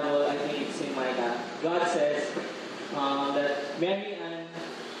the Bible, I think it's in Micah. God says that marry an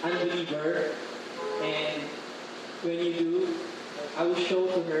unbeliever, and when you do, I will show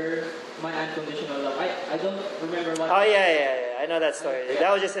to her my unconditional love. I don't remember what... Oh, yeah. I know that story.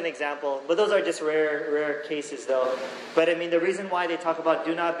 That was just an example. But those are just rare cases, though. But, I mean, the reason why they talk about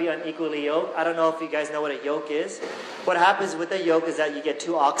do not be unequally yoked, I don't know if you guys know what a yoke is. What happens with a yoke is that you get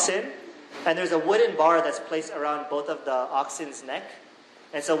 2 oxen, and there's a wooden bar that's placed around both of the oxen's neck.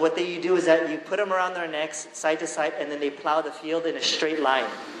 And so what you do is that you put them around their necks, side to side, and then they plow the field in a straight line.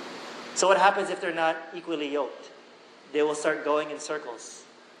 So what happens if they're not equally yoked? They will start going in circles.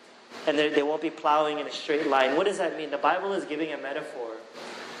 And they won't be plowing in a straight line. What does that mean? The Bible is giving a metaphor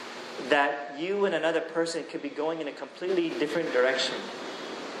that you and another person could be going in a completely different direction.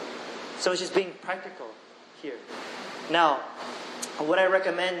 So it's just being practical here. Now, would I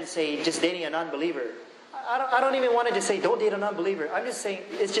recommend, say, just dating a non-believer? I don't even want to just say don't date a non-believer. I'm just saying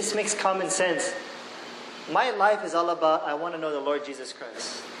it just makes common sense. My life is all about I want to know the Lord Jesus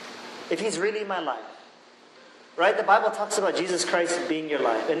Christ. If He's really my life. Right? The Bible talks about Jesus Christ being your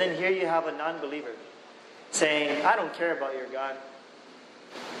life. And then here you have a non-believer saying, I don't care about your God.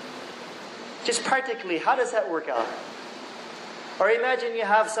 Just practically, how does that work out? Or imagine you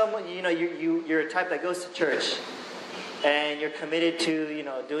have someone, you're a type that goes to church and you're committed to,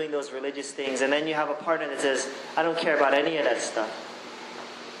 doing those religious things. And then you have a partner that says, I don't care about any of that stuff.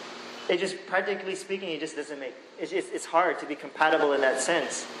 It just, practically speaking, it just doesn't make, it's hard to be compatible in that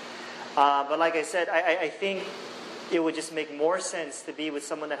sense. But like I said, I think it would just make more sense to be with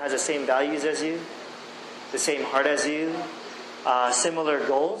someone that has the same values as you, the same heart as you, similar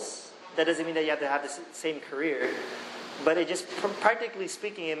goals. That doesn't mean that you have to have the same career. But it just, practically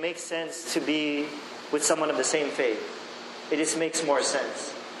speaking, it makes sense to be with someone of the same faith. It just makes more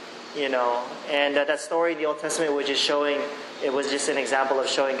sense, And that story in the Old Testament was just showing, it was just an example of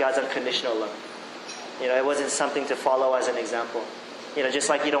showing God's unconditional love. It wasn't something to follow as an example. Just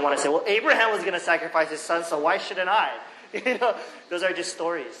like you don't want to say, well, Abraham was going to sacrifice his son, so why shouldn't I? Those are just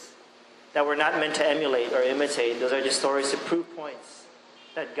stories that we're not meant to emulate or imitate. Those are just stories to prove points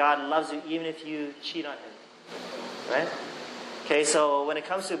that God loves you even if you cheat on Him. Right? Okay, so when it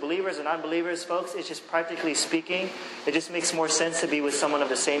comes to believers and non-believers, folks, it's just practically speaking, it just makes more sense to be with someone of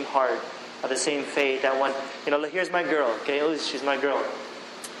the same heart, of the same faith. That one, here's my girl, okay? Oh, she's my girl.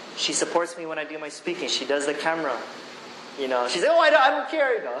 She supports me when I do my speaking. She does the camera. She's like, oh, I don't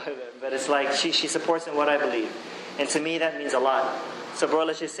care. But it's like she supports in what I believe. And to me, that means a lot. So, bro,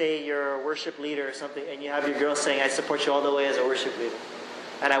 let's just say you're a worship leader or something, and you have your girl saying, I support you all the way as a worship leader.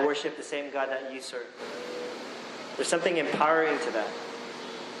 And I worship the same God that you serve. There's something empowering to that.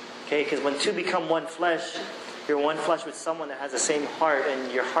 Okay, because when 2 become one flesh, you're one flesh with someone that has the same heart,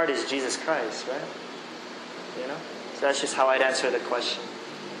 and your heart is Jesus Christ, right? So that's just how I'd answer the question.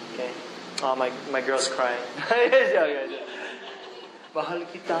 Okay. Oh, my girl's crying. Mahal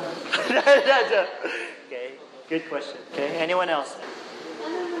kita. Okay, good question. Okay, anyone else?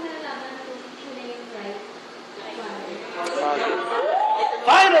 Okay.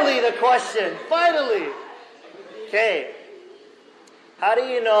 Finally, the question. Finally. Okay. How do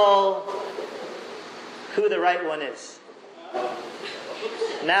you know who the right one is?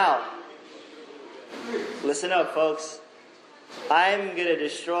 Now, listen up, folks. I'm going to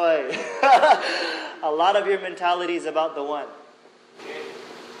destroy a lot of your mentalities about the one.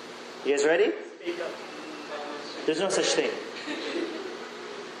 You guys ready? There's no such thing.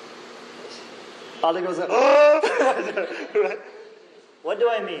 All the girls are, oh! What do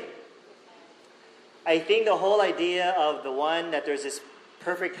I mean? I think the whole idea of the one, that there's this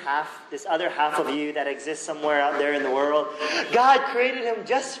perfect half, this other half of you that exists somewhere out there in the world. God created him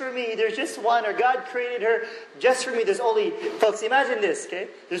just for me. There's just one. Or God created her just for me. There's only, folks, imagine this, okay?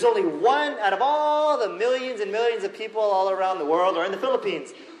 There's only one out of all the millions and millions of people all around the world or in the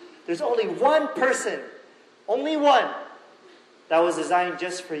Philippines. There's only one person, only one, that was designed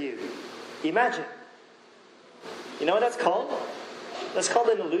just for you. Imagine. You know what that's called? That's called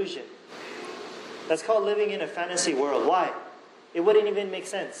an illusion. That's called living in a fantasy world. Why? It wouldn't even make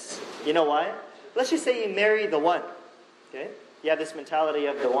sense. You know why? Let's just say you marry the one. Okay? You have this mentality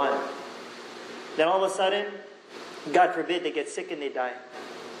of the one. Then all of a sudden, God forbid, they get sick and they die.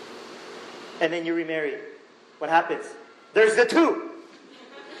 And then you remarry. What happens? There's the two.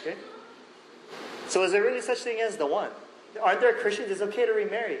 Okay? So is there really such thing as the one? Aren't there Christians? It's okay to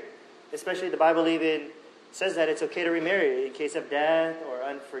remarry. Especially the Bible even says that it's okay to remarry in case of death or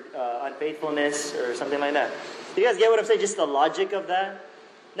unfaithfulness or something like that. Do you guys get what I'm saying? Just the logic of that?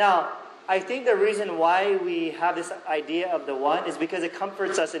 Now, I think the reason why we have this idea of the one is because it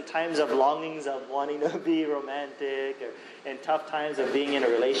comforts us in times of longings of wanting to be romantic, or in tough times of being in a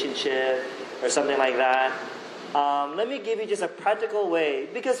relationship or something like that. Let me give you just a practical way.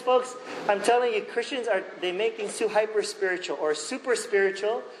 Because folks, I'm telling you, Christians, they make things too hyper spiritual or super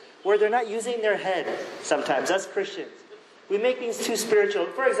spiritual where they're not using their head sometimes. That's Christians. We make things too spiritual.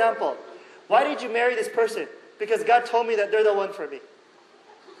 For example, why did you marry this person? Because God told me that they're the one for me.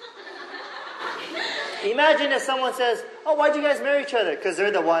 Imagine if someone says, oh, why'd you guys marry each other? Because they're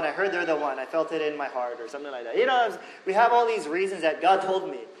the one. I heard they're the one. I felt it in my heart or something like that. You know, we have all these reasons that God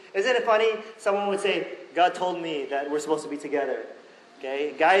told me. Isn't it funny? Someone would say, God told me that we're supposed to be together.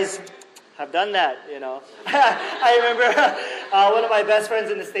 Okay? Guys have done that, you know. I remember one of my best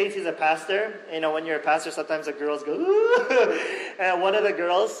friends in the States, he's a pastor. You know, when you're a pastor, sometimes the girls go, ooh. And one of the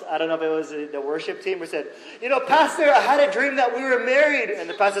girls, I don't know if it was the worship team, said, you know, Pastor, I had a dream that we were married. And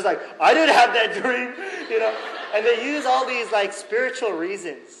the pastor's like, I didn't have that dream, you know. And they use all these like spiritual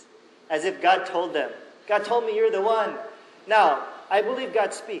reasons as if God told them. God told me you're the one. Now, I believe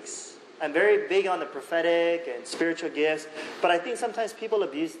God speaks. I'm very big on the prophetic and spiritual gifts, but I think sometimes people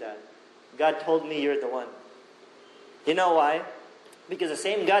abuse that. God told me you're the one. You know why? Because the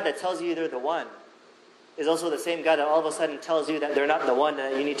same God that tells you they're the one is also the same God that all of a sudden tells you that they're not the one,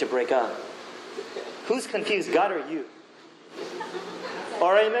 that you need to break up. Who's confused, God or you?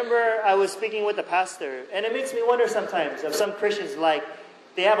 Or I remember I was speaking with a pastor, and it makes me wonder sometimes of some Christians, like,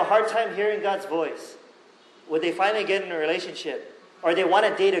 they have a hard time hearing God's voice. Would they finally get in a relationship? Or they want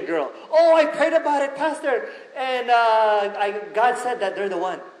to date a girl. Oh, I prayed about it, Pastor, and God said that they're the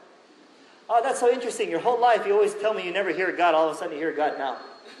one. Oh, that's so interesting. Your whole life, you always tell me you never hear God. All of a sudden, you hear God now.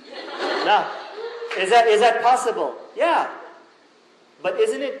 Now, is that possible? Yeah. But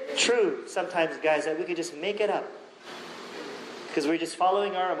isn't it true sometimes, guys, that we could just make it up? Because we're just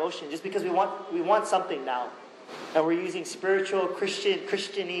following our emotion. Just because we want something now. And we're using spiritual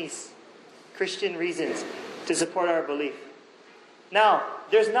Christianese, Christian reasons to support our belief. Now,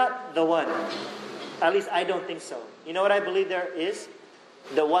 there's not the one. At least I don't think so. You know what I believe there is?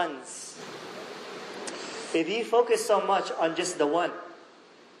 The ones. If you focus so much on just the one,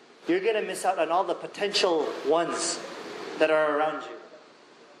 you're going to miss out on all the potential ones that are around you.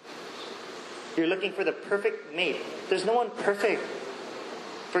 You're looking for the perfect mate. There's no one perfect,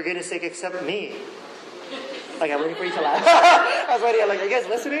 for goodness sake, except me. Like, I'm waiting for you to laugh. I was waiting, like, are you guys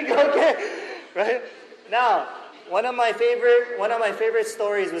listening? Okay. Right? Now, one of my favorite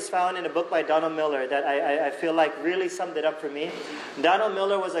stories was found in a book by Donald Miller that I feel like really summed it up for me. Donald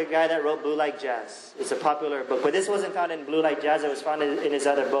Miller was a guy that wrote Blue Like Jazz. It's a popular book, but this wasn't found in Blue Like Jazz. It was found in his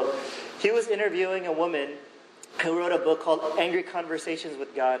other book. He was interviewing a woman who wrote a book called Angry Conversations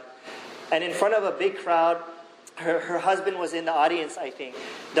with God. And in front of a big crowd, her husband was in the audience, I think.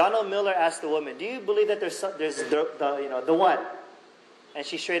 Donald Miller asked the woman, do you believe that there's the one? And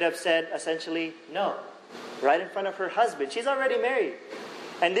she straight up said, essentially, no. Right in front of her husband. She's already married.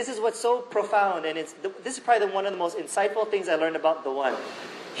 And this is what's so profound, and this is probably one of the most insightful things I learned about the one.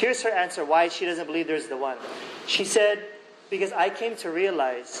 Here's her answer why she doesn't believe there's the one. She said, because I came to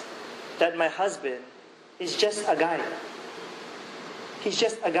realize that my husband is just a guy. He's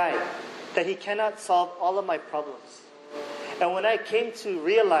just a guy. That he cannot solve all of my problems. And when I came to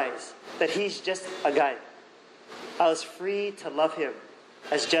realize that he's just a guy, I was free to love him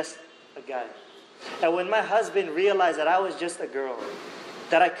as just a guy. And when my husband realized that I was just a girl,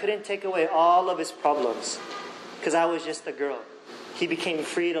 that I couldn't take away all of his problems because I was just a girl, he became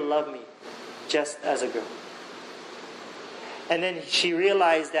free to love me just as a girl. And then she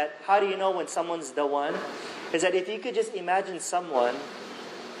realized that, how do you know when someone's the one? Is that if you could just imagine someone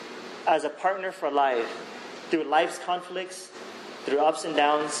as a partner for life, through life's conflicts, through ups and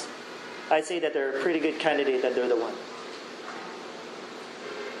downs, I'd say that they're a pretty good candidate that they're the one.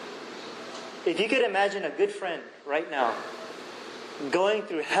 If you could imagine a good friend right now going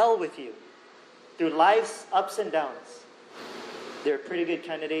through hell with you, through life's ups and downs, they're a pretty good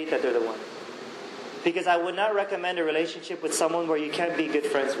candidate that they're the one. Because I would not recommend a relationship with someone where you can't be good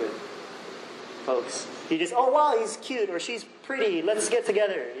friends with. Folks, you just, oh wow, he's cute or she's pretty, let's get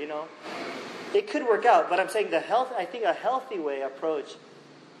together, you know. It could work out, but I'm saying I think a healthy way approach,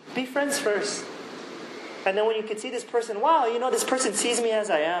 be friends first. And then when you can see this person, wow, you know, this person sees me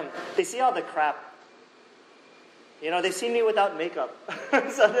as I am. They see all the crap. You know, they see me without makeup.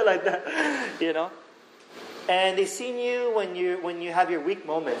 Something like that, you know. And they see you when you have your weak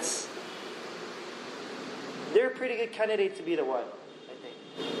moments. They're a pretty good candidate to be the one, I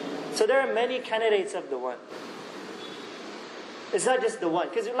think. So there are many candidates of the one. It's not just the one.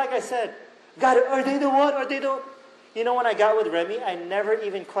 Because like I said, God, are they the one? Are they the one? You know, when I got with Remy, I never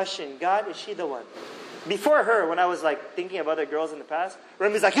even questioned, God, is she the one? Before her, when I was like thinking of other girls in the past,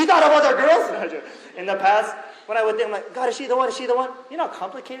 Remy's like, he thought of other girls? In the past, when I would think, like, God, is she the one? Is she the one? You know how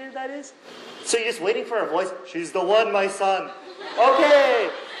complicated that is? So you're just waiting for a voice, she's the one, my son. Okay.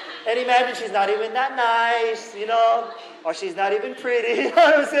 And imagine she's not even that nice, you know, or she's not even pretty. You know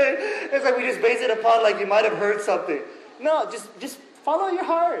what I'm saying? It's like we just base it upon like you might have heard something. No, just follow your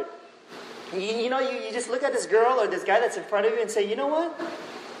heart. You know, you just look at this girl or this guy that's in front of you and say, you know what?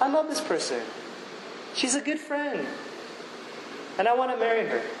 I love this person. She's a good friend. And I want to marry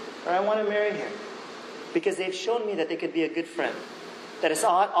her. Or I want to marry him. Because they've shown me that they could be a good friend. That it's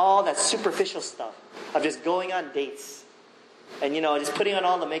not all that superficial stuff of just going on dates. And, you know, just putting on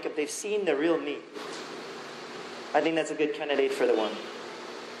all the makeup. They've seen the real me. I think that's a good candidate for the one.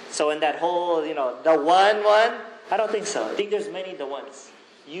 So in that whole, you know, the one, I don't think so. I think there's many the ones.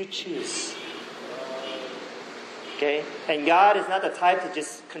 You choose. Okay? And God is not the type to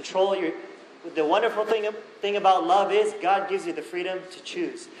just control your... The wonderful thing about love is God gives you the freedom to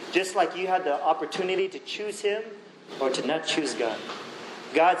choose. Just like you had the opportunity to choose Him or to not choose God.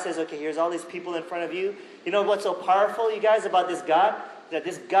 God says, okay, here's all these people in front of you. You know what's so powerful, you guys, about this God? That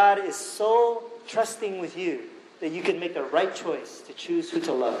this God is so trusting with you that you can make the right choice to choose who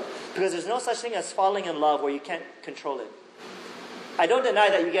to love. Because there's no such thing as falling in love where you can't control it. I don't deny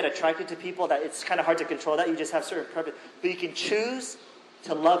that you get attracted to people, that it's kind of hard to control that. You just have certain preferences. But you can choose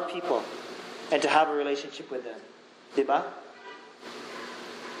to love people and to have a relationship with them. Diba?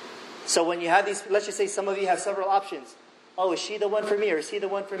 So when you have these, let's just say some of you have several options. Oh, is she the one for me or is he the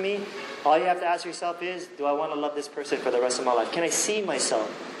one for me? All you have to ask yourself is, do I want to love this person for the rest of my life? Can I see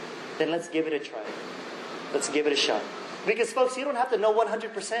myself? Then let's give it a try. Let's give it a shot. Because folks, you don't have to know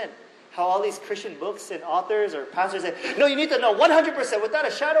 100% how all these Christian books and authors or pastors say, no, you need to know 100% without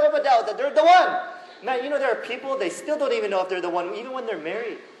a shadow of a doubt that they're the one. Man, you know there are people, they still don't even know if they're the one, even when they're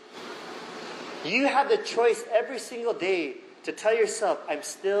married. You have the choice every single day to tell yourself, I'm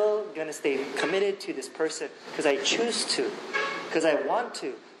still going to stay committed to this person because I choose to, because I want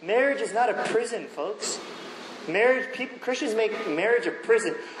to. Marriage is not a prison, folks. Christians make marriage a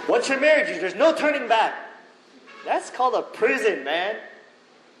prison. Once you're married, there's no turning back. That's called a prison, man.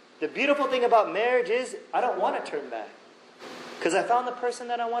 The beautiful thing about marriage is I don't want to turn back because I found the person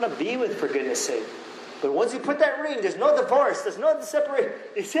that I want to be with, for goodness sake. But once you put that ring, there's no divorce, there's no separation.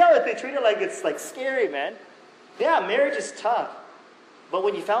 You see how they treat it like it's like scary, man? Yeah, marriage is tough. But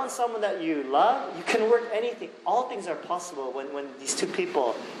when you found someone that you love, you can work anything. All things are possible when these two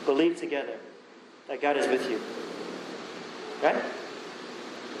people believe together that God is with you. Right?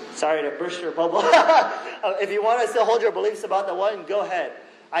 Sorry to burst your bubble. If you want to still hold your beliefs about the one, go ahead.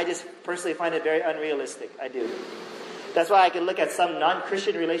 I just personally find it very unrealistic. I do. That's why I can look at some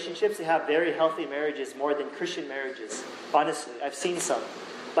non-Christian relationships that have very healthy marriages more than Christian marriages. Honestly, I've seen some.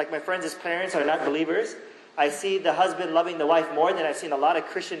 Like my friends' parents are not believers. I see the husband loving the wife more than I've seen a lot of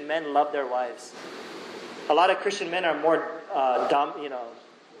Christian men love their wives. A lot of Christian men are more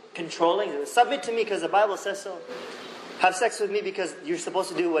controlling. Submit to me because the Bible says so. Have sex with me because you're supposed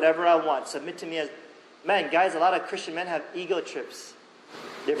to do whatever I want. Submit to me as... Man, guys, a lot of Christian men have ego trips.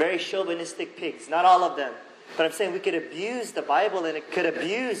 They're very chauvinistic pigs. Not all of them. But I'm saying we could abuse the Bible and it could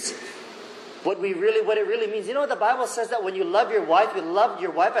abuse what it really means. You know, the Bible says that when you love your wife, you love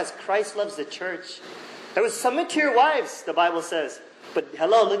your wife as Christ loves the church. It was submit to your wives, the Bible says. But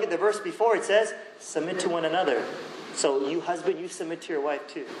hello, look at the verse before. It says, submit to one another. So you husband, you submit to your wife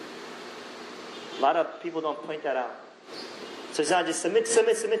too. A lot of people don't point that out. So it's not just submit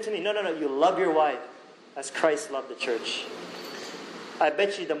to me. No. You love your wife as Christ loved the church. I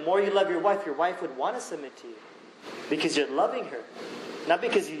bet you the more you love your wife would want to submit to you. Because you're loving her. Not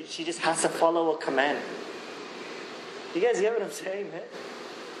because she just has to follow a command. You guys get what I'm saying, man?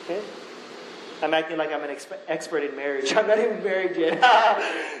 Okay? I'm acting like I'm an expert in marriage. I'm not even married yet.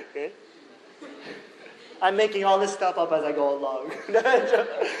 Okay? I'm making all this stuff up as I go along.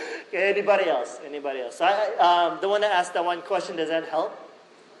 Okay, anybody else? The one that asked that one question, does that help?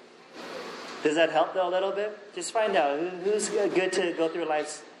 Does that help though a little bit? Just find out who's good to go through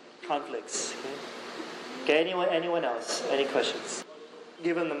life's conflicts. Okay, anyone else? Any questions?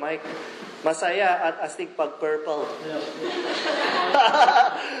 Give him the mic. Masaya at astig pag-purple.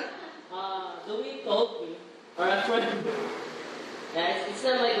 Louis told me, or a friend, it's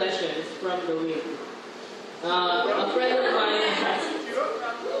not my question, it's from Louis. A friend of mine asked,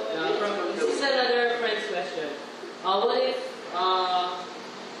 this is another friend's question.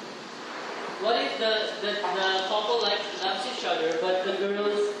 What if the couple loves each other, but the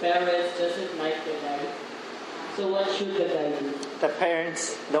girl's parents doesn't like the guy? So what should the guy do? The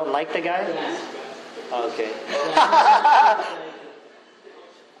parents don't like the guy? Yeah. Okay.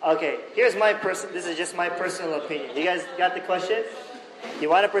 Okay, this is just my personal opinion. You guys got the question? You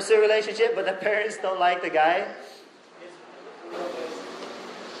want to pursue a relationship, but the parents don't like the guy?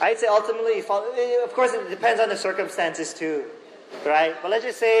 I'd say ultimately, of course it depends on the circumstances too, right? But let's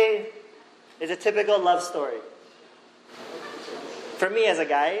just say it's a typical love story. For me as a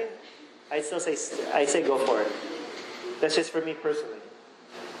guy, I say go for it. That's just for me personally.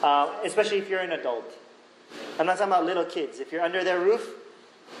 Especially if you're an adult. I'm not talking about little kids. If you're under their roof,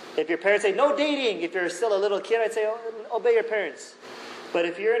 if your parents say no dating, if you're still a little kid, I'd say obey your parents. But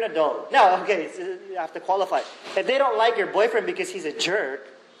if you're an adult, now okay, so you have to qualify. If they don't like your boyfriend because he's a jerk,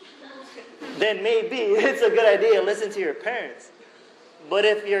 then maybe it's a good idea to listen to your parents. But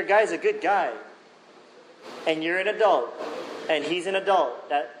if your guy's a good guy, and you're an adult, and he's an adult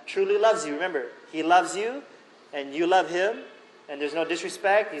that truly loves you, remember, he loves you, and you love him, and there's no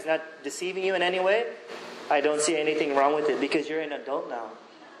disrespect, he's not deceiving you in any way, I don't see anything wrong with it because you're an adult now.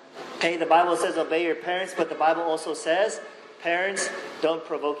 Okay, the Bible says obey your parents, but the Bible also says, parents, don't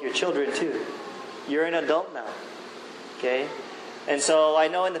provoke your children too. You're an adult now. Okay? And so I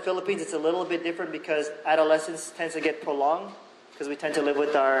know in the Philippines it's a little bit different because adolescence tends to get prolonged because we tend to live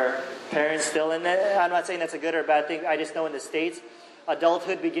with our parents still. And I'm not saying that's a good or a bad thing. I just know in the States,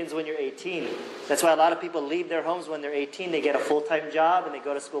 adulthood begins when you're 18. That's why a lot of people leave their homes when they're 18. They get a full-time job and they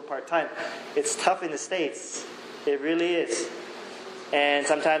go to school part-time. It's tough in the States. It really is. And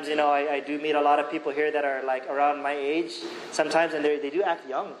sometimes, I do meet a lot of people here that are like around my age sometimes, and they do act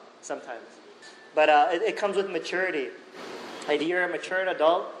young sometimes. But it comes with maturity. If you're a mature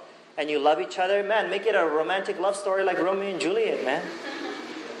adult and you love each other, man, make it a romantic love story like Romeo and Juliet, man.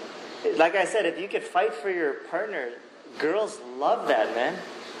 Like I said, if you could fight for your partner, girls love that, man.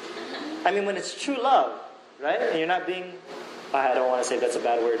 I mean, when it's true love, right? And you're not being... I don't want to say that's a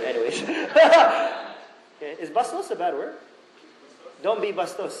bad word anyways. Okay. Is bastos a bad word? Don't be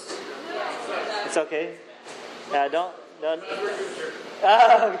bastos. It's okay. Don't.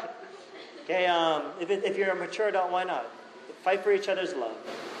 Okay. If you're a mature adult, why not? Fight for each other's love.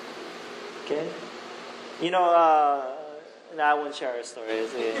 Okay. I won't share our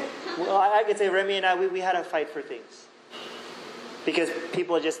stories. Well, I could say Remy and I, we had a fight for things because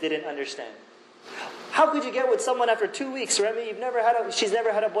people just didn't understand. How could you get with someone after 2 weeks, Remy? She's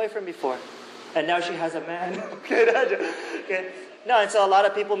never had a boyfriend before, and now she has a man. Okay. No, and so a lot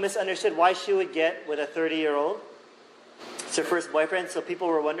of people misunderstood why she would get with a 30-year-old. It's her first boyfriend, so people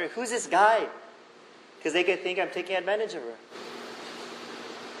were wondering, who's this guy? Because they could think I'm taking advantage of her.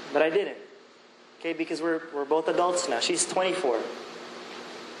 But I didn't. Okay, because we're both adults now. She's 24.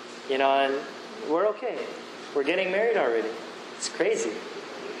 And we're okay. We're getting married already. It's crazy.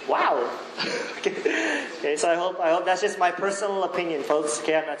 Wow. Okay, so I hope that's just my personal opinion, folks.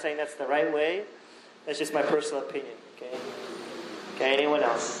 Okay, I'm not saying that's the right way. That's just my personal opinion. Okay, anyone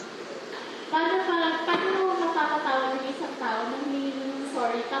else? Paano mo mapapatawad ng isang tao nang humingi ng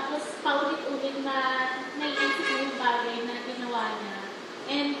sorry tapos paulit-ulit na naiisip mo yung bagay na ginawa niya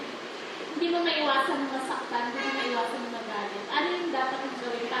and hindi mo maiwasan masaktan, hindi mo maiwasan magalit. Ano yung dapat mong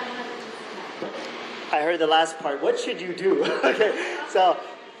gawin para matutunan? I heard the last part. What should you do? Okay, so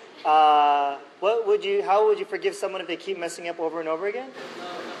how would you forgive someone if they keep messing up over and over again?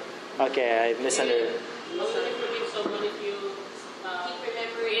 Okay, I misunderstood. How would you forgive someone if you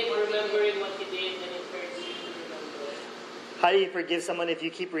keep remembering what he did and it hurts you to remember? How do you forgive someone if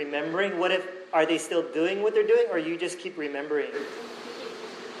you keep remembering? Are they still doing what they're doing, or you just keep remembering?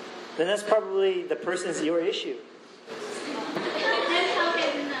 Then that's probably the person's your issue.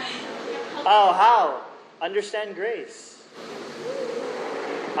 Oh, how? Understand grace.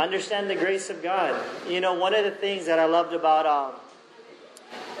 Understand the grace of God. One of the things that I loved about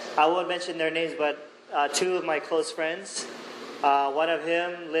I won't mention their names, but two of my close friends. One of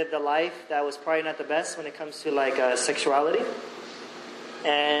him lived a life that was probably not the best when it comes to like sexuality,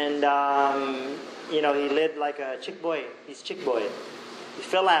 and he lived like a chick boy. He's chick boy. He's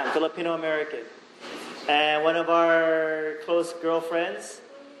Filipino American, and one of our close girlfriends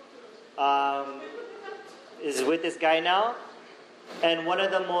is with this guy now. And one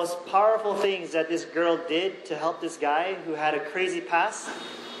of the most powerful things that this girl did to help this guy who had a crazy past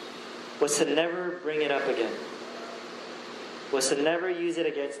was to never bring it up again. Was to never use it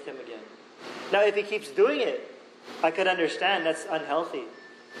against him again. Now, if he keeps doing it, I could understand that's unhealthy.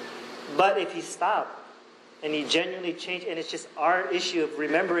 But if he stopped and he genuinely changed, and it's just our issue of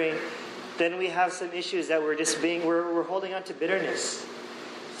remembering, then we have some issues that we're holding on to bitterness.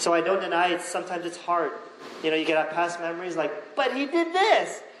 So I don't deny it. Sometimes it's hard. You can have past memories like, but he did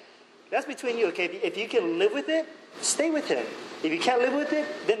this. That's between you, okay? If you can live with it, stay with him. If you can't live with it,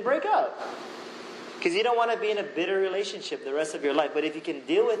 then break up. Because you don't want to be in a bitter relationship the rest of your life. But if you can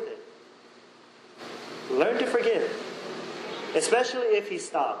deal with it, learn to forgive. Especially if he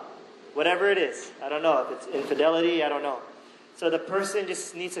stopped. Whatever it is. I don't know. If it's infidelity, I don't know. So the person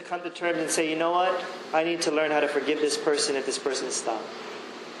just needs to come to terms and say, you know what? I need to learn how to forgive this person if this person stopped.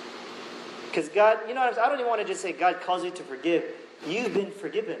 Because God, I don't even want to just say God calls you to forgive. You've been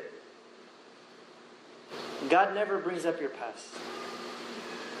forgiven. God never brings up your past.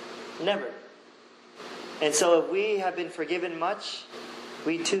 Never. And so if we have been forgiven much,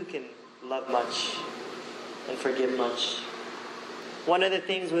 we too can love much and forgive much. One of the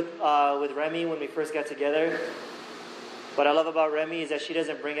things with Remy when we first got together, what I love about Remy is that she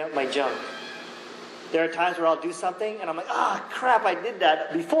doesn't bring up my junk. There are times where I'll do something and I'm like, crap, I did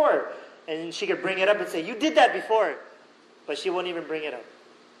that before. And she could bring it up and say, you did that before. But she won't even bring it up.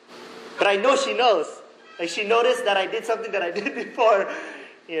 But I know she knows. Like she noticed that I did something that I did before,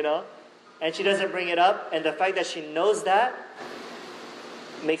 And she doesn't bring it up. And the fact that she knows that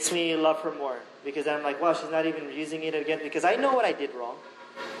makes me love her more. Because I'm like, wow, she's not even using it again. Because I know what I did wrong.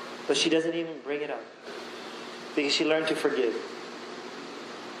 But she doesn't even bring it up. Because she learned to forgive.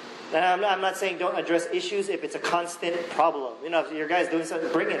 And I'm not saying don't address issues if it's a constant problem. If your guy's doing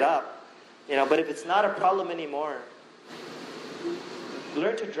something, bring it up. But if it's not a problem anymore,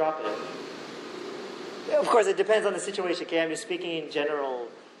 learn to drop it. Of course, it depends on the situation. Okay, I'm just speaking in general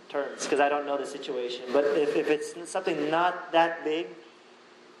terms because I don't know the situation. But if it's something not that big,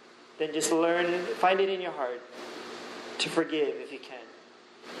 then just find it in your heart to forgive if you can.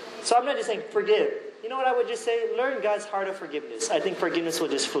 So I'm not just saying forgive. You know what I would just say? Learn God's heart of forgiveness. I think forgiveness will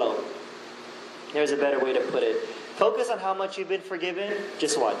just flow. There's a better way to put it. Focus on how much you've been forgiven.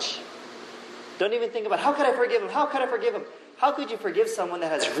 Just watch. Don't even think about, how could I forgive him? How could I forgive him? How could you forgive someone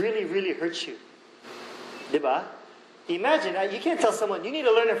that has really, really hurt you? Diba? Imagine, you can't tell someone, you need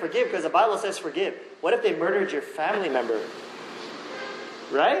to learn to forgive because the Bible says forgive. What if they murdered your family member?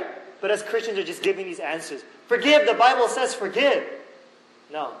 Right? But as Christians are just giving these answers. Forgive, the Bible says forgive.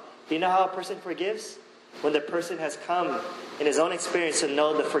 No. Do you know how a person forgives? When the person has come in his own experience to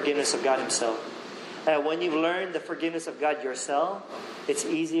know the forgiveness of God himself. And when you've learned the forgiveness of God yourself, it's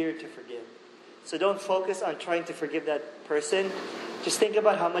easier to forgive. So don't focus on trying to forgive that person. Just think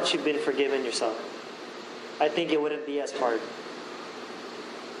about how much you've been forgiven yourself. I think it wouldn't be as hard.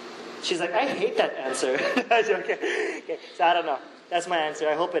 She's like, I hate that answer. Okay. So I don't know. That's my answer.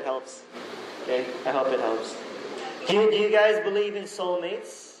 I hope it helps. Okay? I hope it helps. Do you guys believe in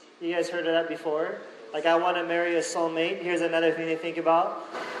soulmates? You guys heard of that before? Like, I want to marry a soulmate. Here's another thing to think about.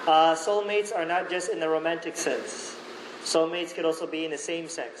 Soulmates are not just in the romantic sense. Soulmates could also be in the same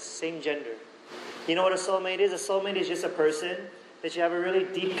sex, same gender. You know what a soulmate is? A soulmate is just a person that you have a really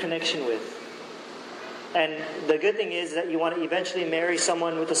deep connection with. And the good thing is that you want to eventually marry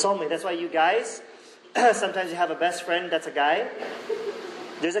someone with a soulmate. That's why you guys, sometimes you have a best friend that's a guy.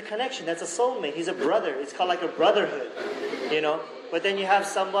 There's a connection. That's a soulmate. He's a brother. It's called like a brotherhood, But then you have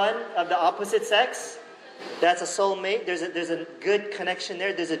someone of the opposite sex. That's a soulmate. There's a good connection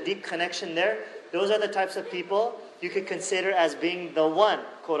there. There's a deep connection there. Those are the types of people you could consider as being the one,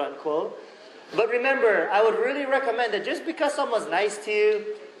 quote unquote. But remember, I would really recommend that just because someone's nice to you,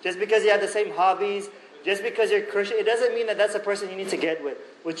 just because you have the same hobbies, just because you're Christian, it doesn't mean that that's a person you need to get with.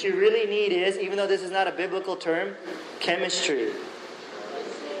 What you really need is, even though this is not a biblical term, chemistry.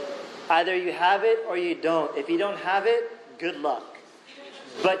 Either you have it or you don't. If you don't have it, good luck.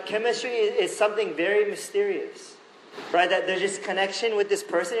 But chemistry is something very mysterious. Right? That there's just connection with this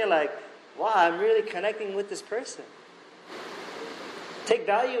person. You're like, wow, I'm really connecting with this person. Take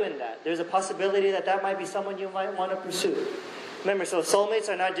value in that. There's a possibility that might be someone you might want to pursue. Remember, so soulmates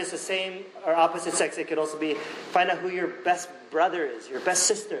are not just the same or opposite sex. It could also be find out who your best brother is, your best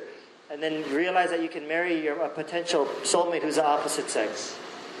sister, and then realize that you can marry a potential soulmate who's the opposite sex.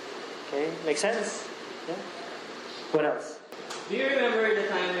 Okay, make sense? Yeah. What else? Do you remember the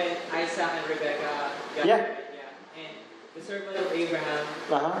time when Isaac and Rebecca got Yeah. married? Yeah. And the servant of Abraham.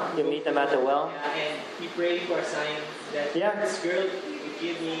 You meet them at the well. Yeah, and he prayed for a sign that this girl would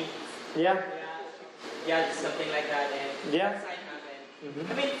give me. Yeah. Yeah, just something like that, and that sign happened.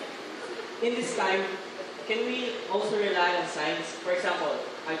 I mean, in this time, can we also rely on signs? For example,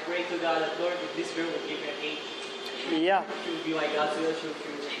 I pray to God that Lord, if this girl would give me a cake, she would be my God, so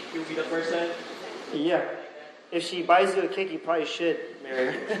she would be the person. Yeah. If she buys you a cake, you probably should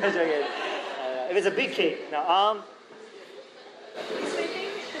marry her. If it's a big cake. Now,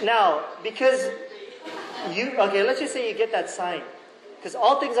 because let's just say you get that sign. Because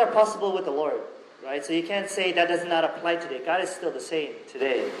all things are possible with the Lord. Right? So you can't say that does not apply today. God is still the same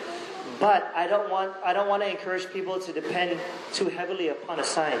today. But I don't want to encourage people to depend too heavily upon a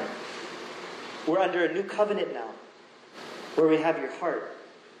sign. We're under a new covenant now, where we have your heart.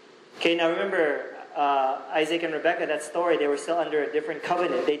 Okay, now remember, Isaac and Rebecca, that story, they were still under a different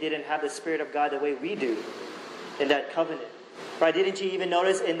covenant. They didn't have the Spirit of God the way we do in that covenant. Right? Didn't you even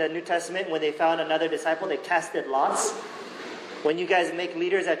notice in the New Testament when they found another disciple, they casted lots? When you guys make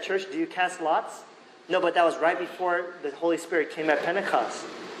leaders at church, do you cast lots? No, but that was right before the Holy Spirit came at Pentecost.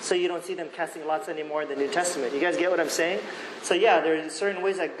 So you don't see them casting lots anymore in the New Testament. You guys get what I'm saying? So yeah, there are certain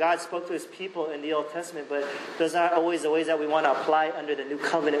ways that God spoke to His people in the Old Testament, but those aren't always the ways that we want to apply under the new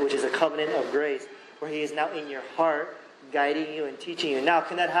covenant, which is a covenant of grace, where He is now in your heart, guiding you and teaching you. Now,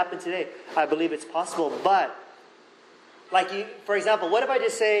 can that happen today? I believe it's possible, but for example, what if I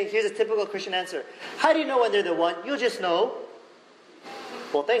just say, here's a typical Christian answer. How do you know when they're the one? You'll just know.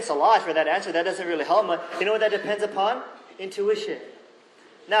 Well, thanks a lot for that answer. That doesn't really help much. You know what that depends upon? Intuition.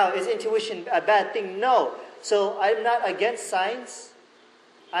 Now, is intuition a bad thing? No. So I'm not against science.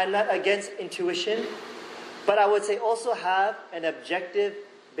 I'm not against intuition. But I would say also have an objective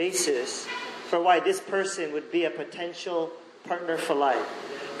basis for why this person would be a potential partner for life.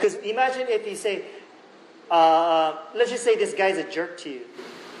 Because imagine if you say, let's just say this guy's a jerk to you.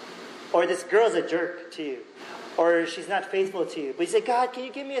 Or this girl's a jerk to you. Or she's not faithful to you. But you say, God, can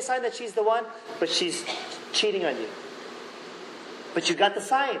you give me a sign that she's the one? But she's cheating on you. But you got the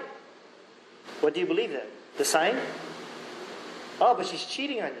sign. What do you believe then? The sign? Oh, but she's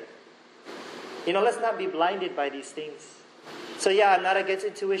cheating on you. Let's not be blinded by these things. So yeah, I'm not against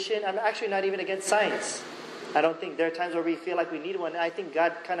intuition. I'm actually not even against science. I don't think there are times where we feel like we need one. I think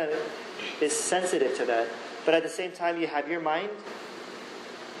God kind of is sensitive to that. But at the same time, you have your mind.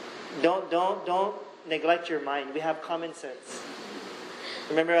 Don't neglect your mind. We have common sense.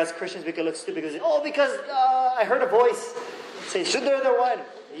 Remember, as Christians, we can look stupid because, because I heard a voice say, should they're the one?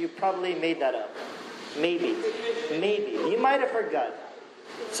 You probably made that up. Maybe. You might have heard God.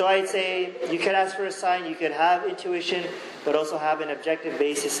 So I'd say you could ask for a sign, you could have intuition, but also have an objective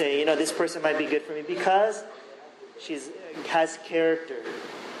basis saying, this person might be good for me because she has character.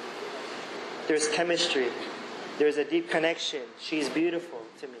 There's chemistry. There's a deep connection. She's beautiful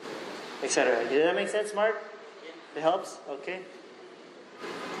to me, etc. Did that make sense, Mark? It helps? Okay.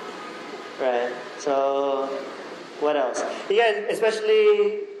 Right. So, what else? You guys,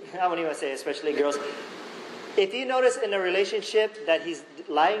 especially, I won't even say especially girls, if you notice in a relationship that he's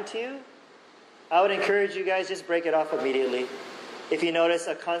lying to you, I would encourage you guys, just break it off immediately. If you notice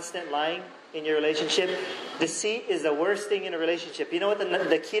a constant lying in your relationship, deceit is the worst thing in a relationship. You know what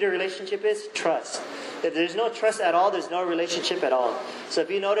the key to relationship is? Trust. If there's no trust at all, there's no relationship at all. So if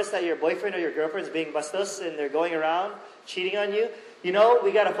you notice that your boyfriend or your girlfriend's being bastos and they're going around cheating on you,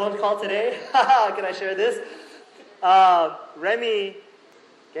 we got a phone call today. Can I share this? Remy,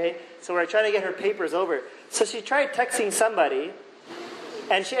 okay, so we're trying to get her papers over. So she tried texting somebody,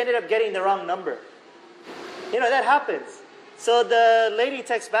 and she ended up getting the wrong number. That happens. So the lady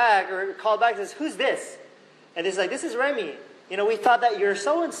texts back, or called back and says, who's this? And it's like, this is Remy. We thought that you're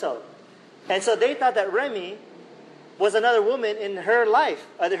so-and-so. And so they thought that Remy was another woman in her life,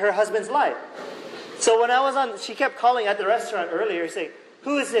 her husband's life. So when she kept calling at the restaurant earlier, saying,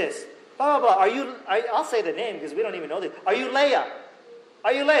 who is this? Blah, blah, blah. I'll say the name because we don't even know this. Are you Leah?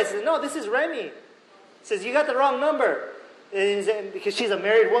 Are you Leah? She says, no, this is Remy. Says, you got the wrong number. Because she's a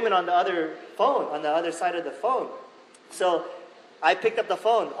married woman on the other phone, on the other side of the phone. So I picked up the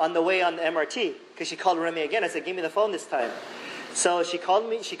phone on the way on the MRT because she called Remy again. I said, give me the phone this time. So she called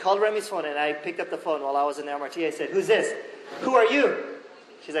Remy's phone, and I picked up the phone while I was in the MRT. I said, who's this? Who are you?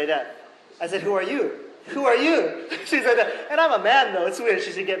 She's like that. I said, who are you? Who are you? She's like that. And I'm a man, though. It's weird.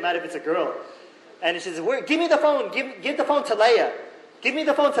 She should get mad if it's a girl. And she says, give me the phone. Give the phone to Leah. Give me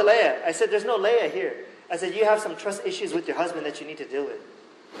the phone to Leah. I said, there's no Leah here. I said, you have some trust issues with your husband that you need to deal with.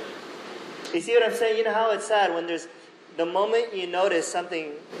 You see what I'm saying? You know how it's sad when the moment you notice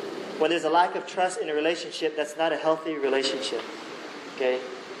something, when there's a lack of trust in a relationship, that's not a healthy relationship. Okay?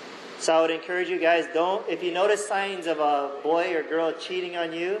 So I would encourage you guys, if you notice signs of a boy or girl cheating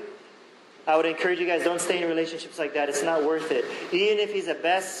on you, I would encourage you guys, don't stay in relationships like that. It's not worth it. Even if he's the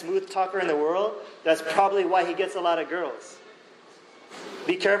best smooth talker in the world, that's probably why he gets a lot of girls.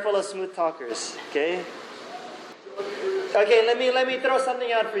 Be careful of smooth talkers, okay? Okay, let me throw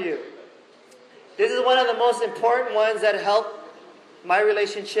something out for you. This is one of the most important ones that helped my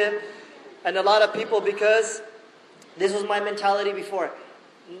relationship and a lot of people, because this was my mentality before.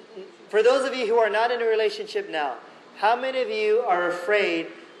 For those of you who are not in a relationship now, how many of you are afraid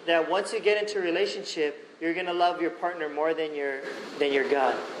that once you get into a relationship, you're going to love your partner more than your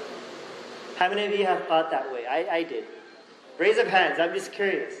God? How many of you have thought that way? I did. Raise up hands. I'm just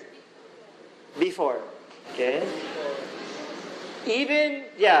curious. Before. Okay? Even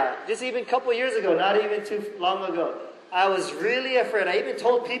a couple years ago, not even too long ago, I was really afraid. I even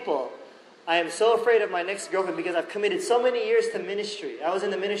told people, I am so afraid of my next girlfriend because I've committed so many years to ministry. I was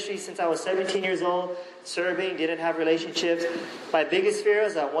in the ministry since I was 17 years old, serving, didn't have relationships. My biggest fear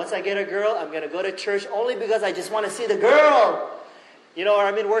is that once I get a girl, I'm going to go to church only because I just want to see the girl. You know, or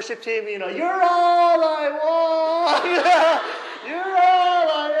I'm in worship team, you know, you're all I want. You're all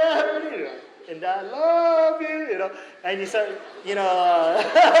I ever need. And I love you, you know. And you start,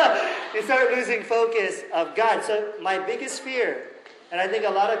 you start losing focus of God. So my biggest fear, and I think a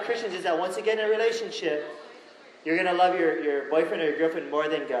lot of Christians, is that once you get in a relationship, you're going to love your boyfriend or your girlfriend more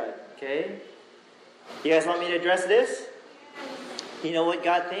than God. Okay? You guys want me to address this? You know what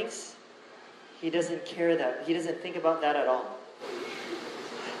God thinks? He doesn't care that. He doesn't think about that at all.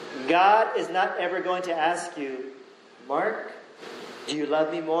 God is not ever going to ask you, Mark, do you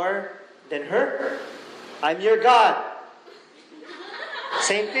love me more than her? I'm your God.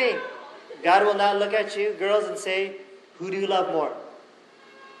 Same thing. God will not look at you, girls, and say, who do you love more?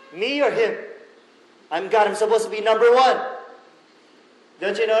 Me or him? I'm God. I'm supposed to be number one.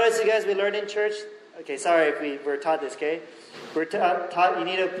 Don't you notice, you guys, we learned in church? Okay, sorry if we were taught this, okay? We're taught you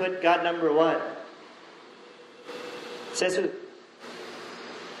need to put God number one. Says who?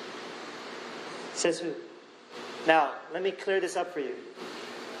 Says who? Now, let me clear this up for you.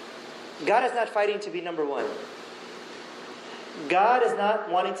 God is not fighting to be number one. God is not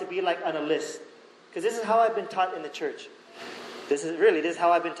wanting to be like on a list. Because this is how I've been taught in the church. This is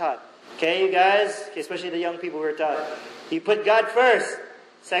how I've been taught. Okay, you guys, especially the young people who are taught. You put God first.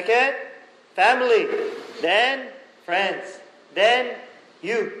 Second, family. Then, friends. Then,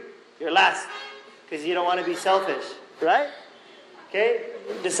 you're last. Because you don't want to be selfish. Right? Okay?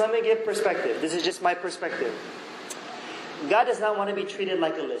 Just let me give perspective. This is just my perspective. God does not want to be treated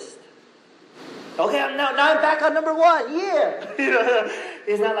like a list. Okay, now I'm back on number one. Yeah.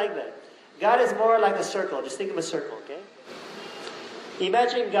 It's not like that. God is more like a circle. Just think of a circle, okay?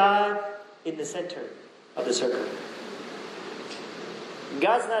 Imagine God in the center of the circle.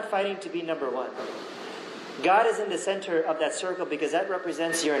 God's not fighting to be number one. God is in the center of that circle because that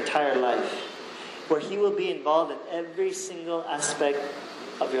represents your entire life, where He will be involved in every single aspect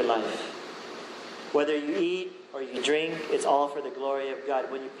of your life. Whether you eat or you drink, it's all for the glory of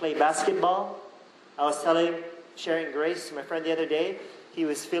God. When you play basketball, I was sharing grace to my friend the other day. He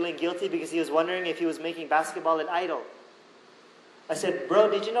was feeling guilty because he was wondering if he was making basketball an idol. I said, bro,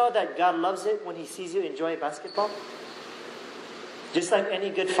 did you know that God loves it when He sees you enjoy basketball? Just like any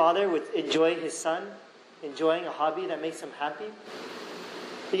good father would enjoy his son enjoying a hobby that makes him happy.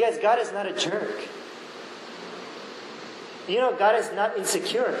 You guys, God is not a jerk. You know, God is not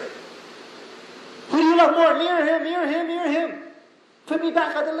insecure. Who do you love more? Me or him? Me or him? Me or him? Put me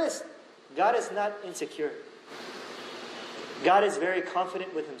back on the list. God is not insecure. God is very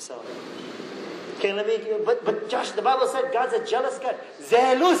confident with Himself. Okay, but Josh, the Bible said God's a jealous God.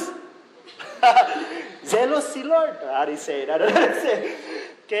 Zealous. Zealous, see Lord. How do you say it? I don't know how to say it.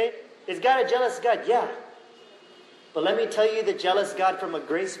 Okay, is God a jealous God? Yeah. But let me tell you the jealous God from a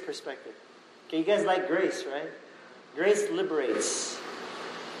grace perspective. Okay, you guys like grace, right? Grace liberates.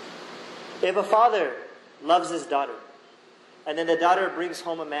 If a father loves his daughter, and then the daughter brings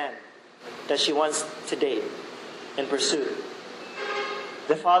home a man that she wants to date and pursue,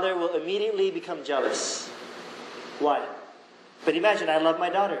 the father will immediately become jealous. Why? But imagine, I love my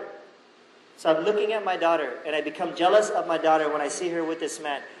daughter. So I'm looking at my daughter, and I become jealous of my daughter when I see her with this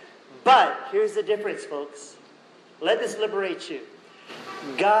man. But here's the difference, folks. Let this liberate you.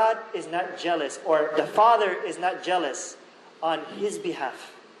 God is not jealous, or the Father is not jealous on His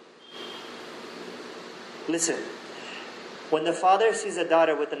behalf. Listen, when the father sees a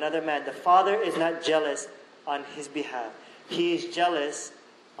daughter with another man, the father is not jealous on his behalf. He is jealous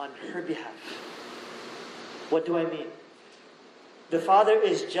on her behalf. What do I mean? The father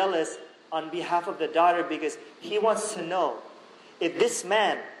is jealous on behalf of the daughter because he wants to know if this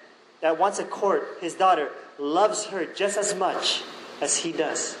man that wants to court his daughter loves her just as much as he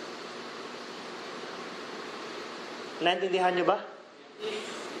does. Naintindihan niyo ba?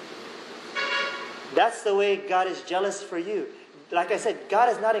 That's the way God is jealous for you. Like I said, God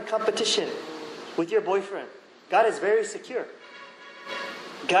is not in competition with your boyfriend. God is very secure.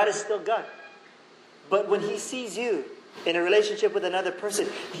 God is still God. But when He sees you in a relationship with another person,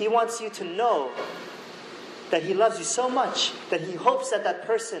 He wants you to know that He loves you so much that He hopes that that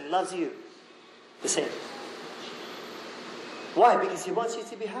person loves you the same. Why? Because He wants you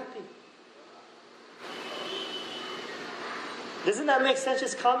to be happy. Doesn't that make sense?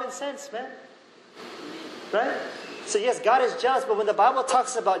 Just common sense, man. Right? So yes, God is jealous, but when the Bible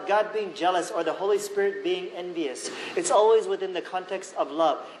talks about God being jealous or the Holy Spirit being envious, it's always within the context of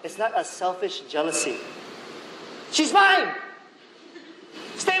love. It's not a selfish jealousy. She's mine!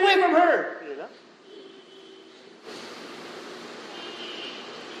 Stay away from her! You know?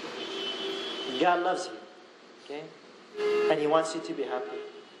 God loves you. Okay? And He wants you to be happy.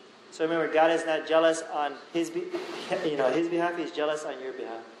 So remember, God is not jealous on His behalf. He's jealous on your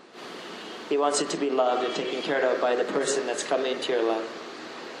behalf. He wants you to be loved and taken care of by the person that's coming into your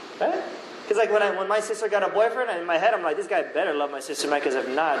life. Right? Because like when my sister got a boyfriend, in my head I'm like, this guy better love my sister, man, because if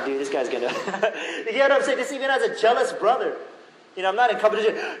not, dude, this guy's gonna... You get what I'm saying? This even as a jealous brother. You know, I'm not in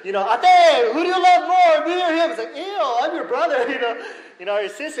competition. You know, Ate, who do you love more, me or him? It's like, ew, I'm your brother, You know, your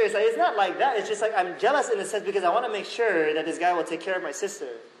sister. It's like, it's not like that. It's just like I'm jealous in a sense because I want to make sure that this guy will take care of my sister.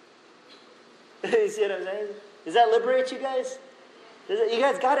 You see what I'm saying? Does that liberate you guys? You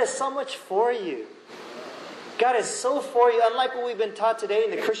guys, God is so much for you. God is so for you. Unlike what we've been taught today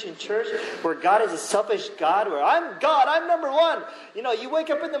in the Christian church, where God is a selfish God, where I'm God, I'm number one. You know, you wake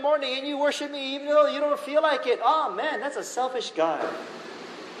up in the morning and you worship me even though you don't feel like it. Oh man, that's a selfish God.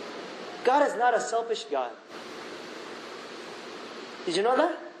 God is not a selfish God. Did you know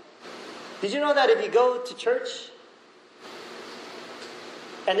that? Did you know that if you go to church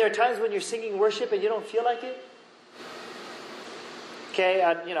and there are times when you're singing worship and you don't feel like it? Okay,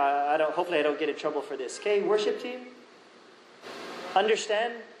 hopefully I don't get in trouble for this. Okay, worship team,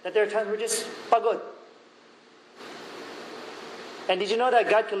 understand that there are times we're just pagod. And did you know that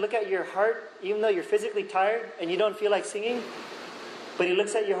God can look at your heart even though you're physically tired and you don't feel like singing? But He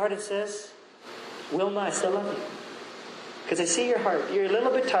looks at your heart and says, Wilma, I still love you. Because I see your heart. You're a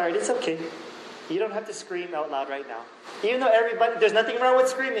little bit tired. It's okay. You don't have to scream out loud right now. Even though there's nothing wrong with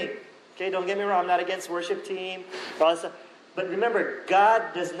screaming. Okay, don't get me wrong. I'm not against worship team or all that stuff. But remember,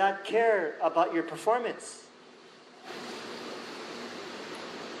 God does not care about your performance.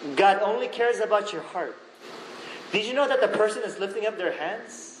 God only cares about your heart. Did you know that the person that's lifting up their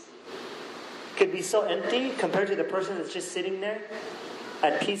hands could be so empty compared to the person that's just sitting there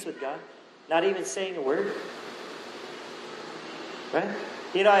at peace with God, not even saying a word? Right?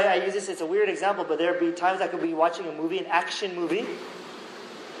 You know, I use this, it's a weird example, but there'll be times I could be watching a movie, an action movie,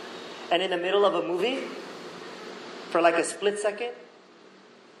 and in the middle of a movie, for like a split second,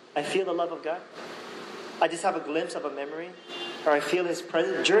 I feel the love of God. I just have a glimpse of a memory, or I feel His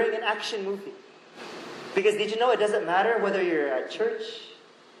presence during an action movie. Because did you know it doesn't matter whether you're at church,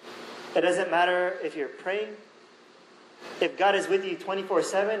 it doesn't matter if you're praying. If God is with you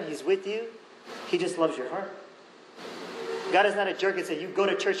 24/7, He's with you. He just loves your heart. God is not a jerk and say, you go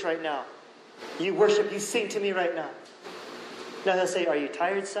to church right now. You worship, you sing to me right now. No, He'll say, are you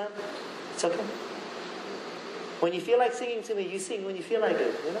tired, son? It's okay. When you feel like singing to me, you sing when you feel like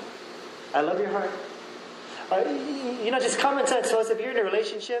it, I love your heart. Just common sense. So if you're in a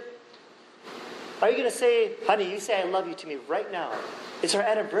relationship, are you going to say, honey, you say I love you to me right now. It's our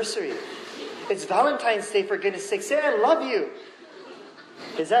anniversary. It's Valentine's Day, for goodness sake. Say I love you.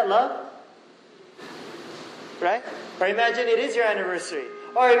 Is that love? Right? Or imagine it is your anniversary.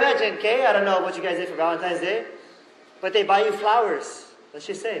 Or imagine, okay, I don't know what you guys did for Valentine's Day, but they buy you flowers. Let's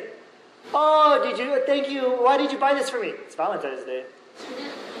just say, oh, thank you. Why did you buy this for me? It's Valentine's Day.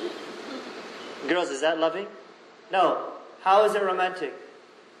 Girls, is that loving? No. How is it romantic?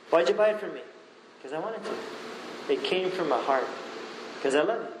 Why'd you buy it for me? Because I wanted to. It came from my heart. Because I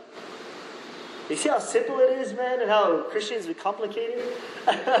love you. You see how simple it is, man, and how Christians we complicate it?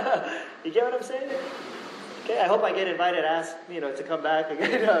 You get what I'm saying? Okay, I hope I get invited, asked, to come back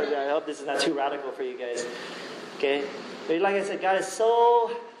again. I hope this is not too radical for you guys. Okay? But like I said, God is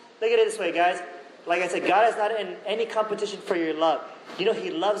so... Look at it this way, guys. Like I said, God is not in any competition for your love. He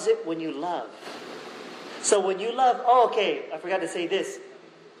loves it when you love. So when you love, oh, okay, I forgot to say this.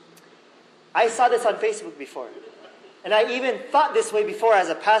 I saw this on Facebook before. And I even thought this way before as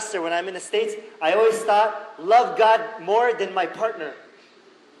a pastor when I'm in the States. I always thought, love God more than my partner.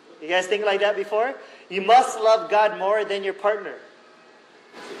 You guys think like that before? You must love God more than your partner.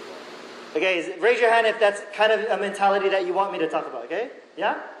 Okay, raise your hand if that's kind of a mentality that you want me to talk about, okay?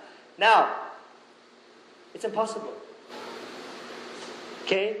 Yeah? Now, it's impossible.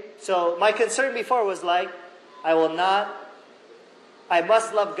 Okay? So my concern before was like, I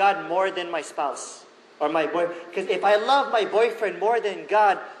must love God more than my spouse or my boy. Because if I love my boyfriend more than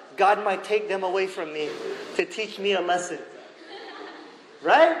God, God might take them away from me to teach me a lesson.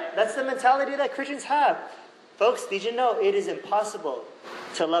 Right? That's the mentality that Christians have. Folks, did you know it is impossible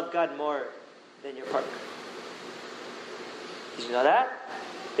to love God more than your partner? Did you know that?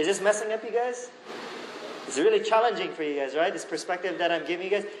 Is this messing up you guys? It's really challenging for you guys, right? This perspective that I'm giving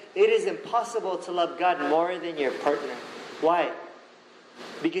you guys. It is impossible to love God more than your partner. Why?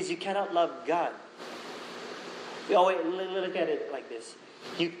 Because you cannot love God. Oh wait, look at it like this.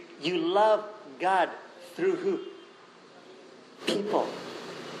 You love God through who? People.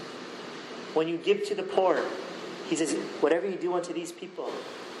 When you give to the poor, He says, whatever you do unto these people,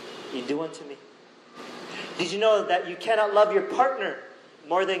 you do unto me. Did you know that you cannot love your partner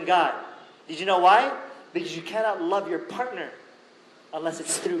more than God? Did you know why? Because you cannot love your partner unless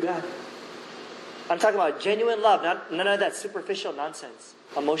it's through God. I'm talking about genuine love, none of that superficial nonsense,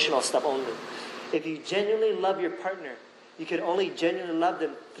 emotional stuff only. If you genuinely love your partner, you can only genuinely love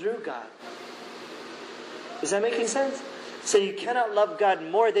them through God. Is that making sense? So you cannot love God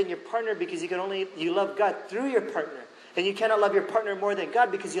more than your partner because you love God through your partner. And you cannot love your partner more than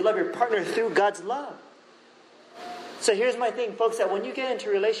God because you love your partner through God's love. So here's my thing, folks, that when you get into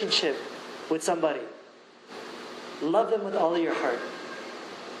a relationship with somebody, love them with all of your heart.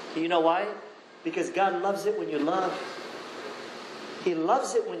 You know why? Because God loves it when you love. He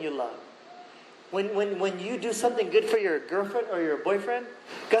loves it when you love. When you do something good for your girlfriend or your boyfriend,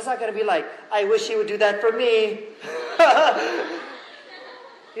 God's not going to be like, I wish he would do that for me.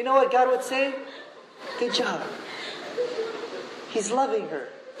 You know what God would say? Good job. He's loving her.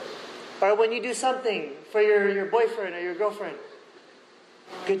 Or when you do something for your boyfriend or your girlfriend,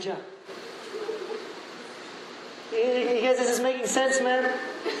 good job. You guys, is this making sense, man?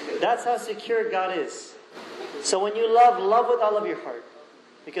 That's how secure God is. So when you love with all of your heart.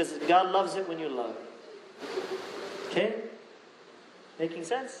 Because God loves it when you love. Okay? Making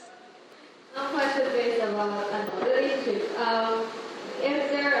sense? Ang question is about relationship.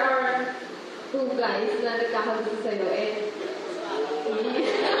 If there are two guys na nagkakagusto sa'yo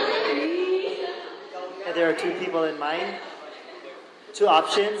and there are two people in mind? Two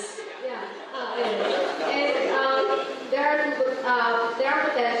options? yeah. And there are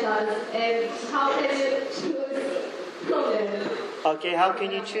potentials. And how can you choose from them? Okay, how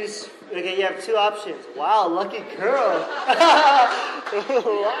can you choose? Okay, you have two options. Wow, lucky girl.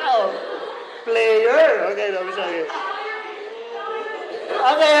 Wow. Player. Okay, no, I'm sorry.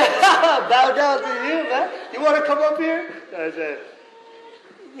 Okay, bow down to you, man. You want to come up here?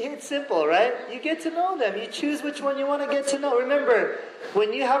 It's simple, right? You get to know them. You choose which one you want to get to know. Remember,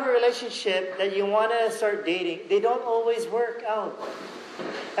 when you have a relationship that you want to start dating, they don't always work out.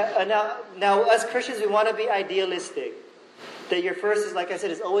 Now, as Christians, we want to be idealistic. That your first is, like I said,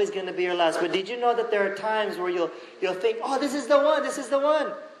 is always going to be your last. But did you know that there are times where you'll think, oh, this is the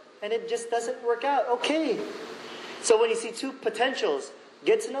one. And it just doesn't work out. Okay. So when you see two potentials,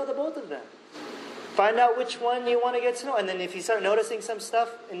 get to know the both of them. Find out which one you want to get to know. And then if you start noticing some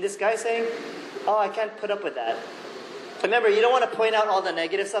stuff in this guy saying, oh, I can't put up with that. Remember, you don't want to point out all the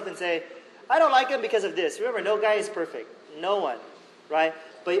negative stuff and say, I don't like him because of this. Remember, no guy is perfect. No one. Right?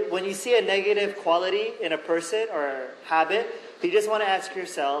 But when you see a negative quality in a person or a habit, you just want to ask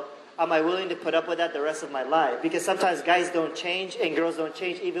yourself, am I willing to put up with that the rest of my life? Because sometimes guys don't change and girls don't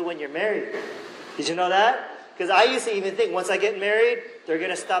change even when you're married. Did you know that? Because I used to even think once I get married, they're going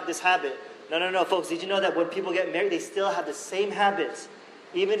to stop this habit. No, folks. Did you know that when people get married, they still have the same habits,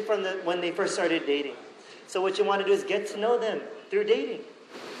 even from when they first started dating? So what you want to do is get to know them through dating.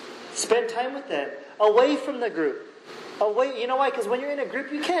 Spend time with them, away from the group. You know why? Because when you're in a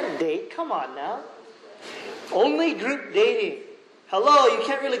group, you can't date. Come on now. Only group dating. Hello, you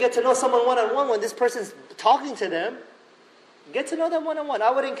can't really get to know someone one-on-one when this person's talking to them. Get to know them one-on-one.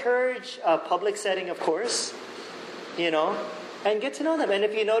 I would encourage a public setting, of course. And get to know them. And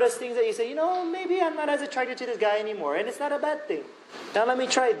if you notice things that you say, maybe I'm not as attracted to this guy anymore. And it's not a bad thing. Now let me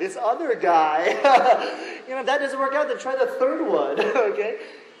try this other guy. If that doesn't work out, then try the third one. Okay?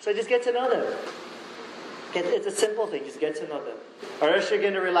 So just get to know them. It's a simple thing. Just get to know them. Or else you're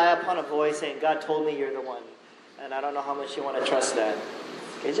going to rely upon a voice saying, God told me you're the one. And I don't know how much you want to trust that.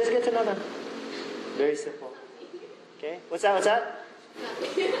 Okay, just get to know them. Very simple. Okay, what's that?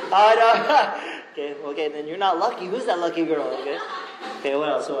 Oh, no. Okay, then you're not lucky. Who's that lucky girl? Okay, what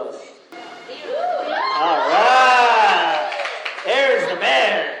else? All right. There's the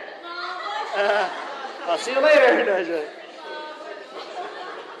man. I'll see you later. No, sure.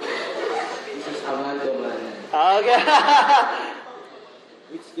 This is Amando Man. Okay.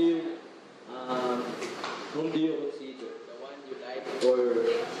 Which do you, whom do you consider? The one you like or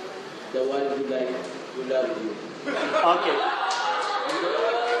the one who love you? Okay.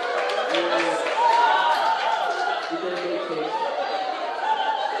 It can make sense.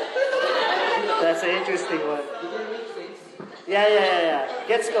 That's an interesting one. It can make sense. Yeah.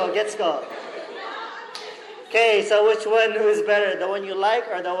 Gets go. Okay, so which one is better? The one you like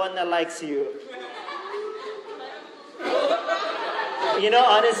or the one that likes you? You know,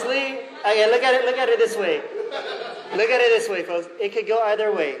 honestly, okay, look at it this way. Look at it this way, folks. It could go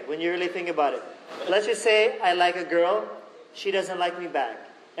either way when you really think about it. Let's just say I like a girl, she doesn't like me back,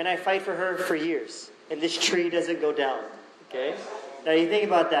 and I fight for her for years, and this tree doesn't go down. Okay? Now you think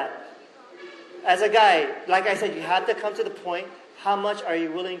about that. As a guy, like I said, you have to come to the point, how much are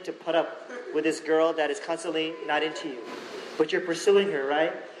you willing to put up with this girl that is constantly not into you? But you're pursuing her,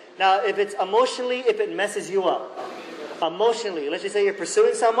 right? Now, if it's emotionally, if it messes you up, emotionally, let's just say you're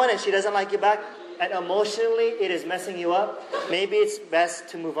pursuing someone and she doesn't like you back, and emotionally it is messing you up, maybe it's best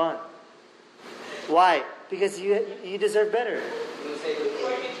to move on. Why? Because you deserve better.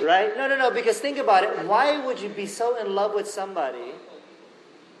 Right? No, because think about it. Why would you be so in love with somebody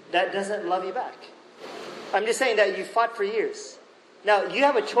that doesn't love you back? I'm just saying that you fought for years. Now, you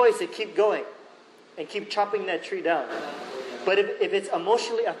have a choice to keep going and keep chopping that tree down. But if it's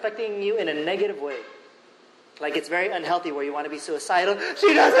emotionally affecting you in a negative way, like it's very unhealthy where you want to be suicidal,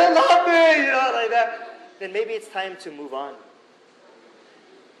 she doesn't love me, like that, then maybe it's time to move on.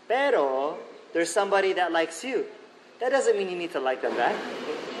 Pero, there's somebody that likes you. That doesn't mean you need to like them back.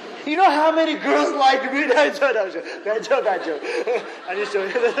 You know how many girls like me? Bad joke. I'm just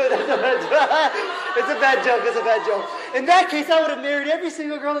joking. It's a bad joke. In that case, I would have married every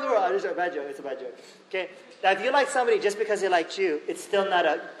single girl in the world. It's a bad joke. Okay? Now, if you like somebody just because they liked you, it's still not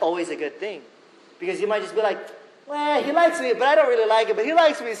always a good thing. Because you might just be like, well, he likes me, but I don't really like him, but he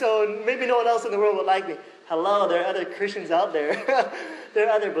likes me, so maybe no one else in the world would like me. Hello, there are other Christians out there. There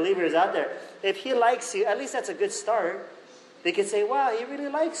are other believers out there. If he likes you, at least that's a good start. They can say, wow, he really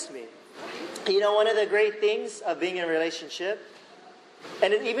likes me. You know, one of the great things of being in a relationship,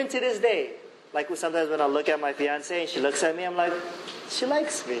 and even to this day, like sometimes when I look at my fiancée and she looks at me, I'm like, she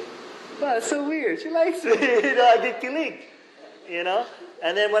likes me. Wow, it's so weird. She likes me. I get kilig.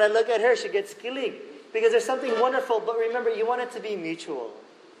 And then when I look at her, she gets kilig. Because there's something wonderful, but remember, you want it to be mutual.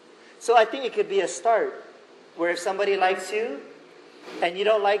 So I think it could be a start, where if somebody likes you, and you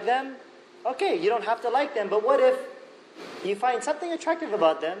don't like them, okay, you don't have to like them, but what if you find something attractive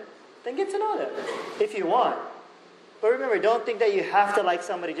about them, then get to know them, if you want. But remember, don't think that you have to like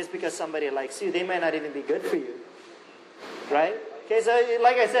somebody just because somebody likes you. They might not even be good for you. Right? Okay, so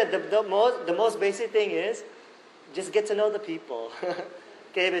like I said, the most basic thing is, just get to know the people.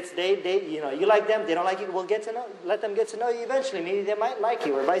 Okay, if it's you like them, they don't like you, well, let them get to know you eventually. Maybe they might like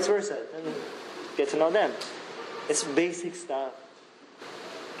you, or vice versa. And get to know them. It's basic stuff.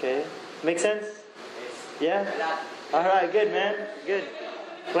 Okay, make sense? Yeah. All right, good, man. Good.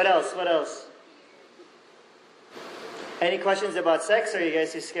 What else? Any questions about sex, or are you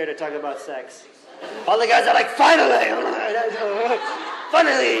guys too scared to talk about sex? All the guys are like, finally!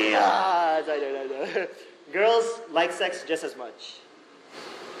 Finally! Girls like sex just as much.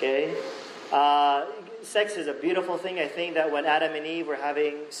 Okay? Sex is a beautiful thing. I think that when Adam and Eve were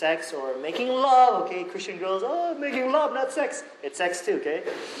having sex or making love, okay, Christian girls, making love, not sex. It's sex too, okay?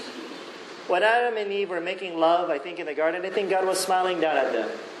 When Adam and Eve were making love, I think in the garden, I think God was smiling down at them.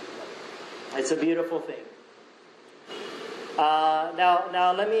 It's a beautiful thing.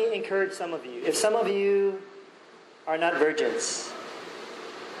 Now let me encourage some of you. If some of you are not virgins,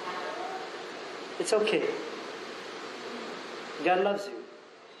 it's okay. God loves you.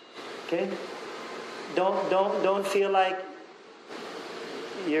 Okay? Don't feel like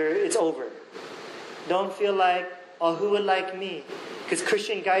it's over. Don't feel like, oh, who would like me? Because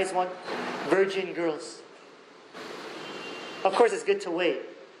Christian guys want virgin girls. Of course, it's good to wait.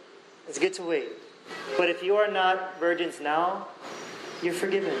 It's good to wait. But if you are not virgins now, you're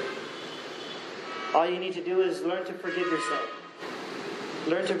forgiven. All you need to do is learn to forgive yourself.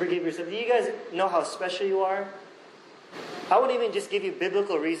 Learn to forgive yourself. Do you guys know how special you are? I wouldn't even just give you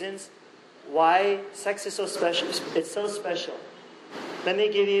biblical reasons why sex is so special. It's so special. Let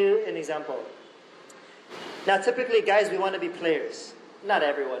me give you an example. Now, typically, guys, we want to be players. Not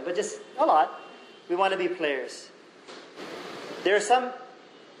everyone, but just a lot. We want to be players. There are some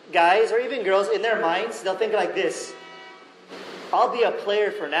guys, or even girls, in their minds, they'll think like this. I'll be a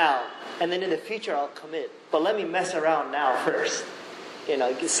player for now, and then in the future, I'll commit. But let me mess around now first.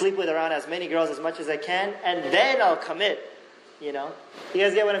 Sleep with around as many girls as much as I can, and then I'll commit. You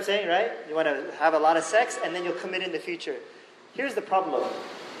guys get what I'm saying, right? You want to have a lot of sex, and then you'll commit in the future. Here's the problem.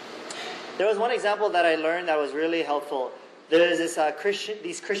 There was one example that I learned that was really helpful. There's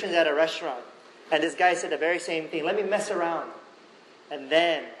these Christians at a restaurant, and this guy said the very same thing. Let me mess around, and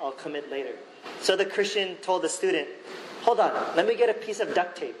then I'll commit later. So the Christian told the student, hold on, let me get a piece of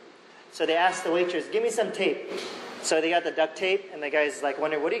duct tape. So they asked the waitress, give me some tape. So they got the duct tape, and the guy's like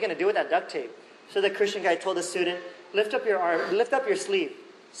wondering, what are you going to do with that duct tape? So the Christian guy told the student, lift up your arm, lift up your sleeve.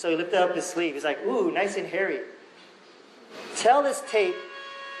 So he lifted up his sleeve. He's like, ooh, nice and hairy. Tell this tape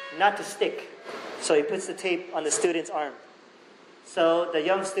not to stick. So he puts the tape on the student's arm. So the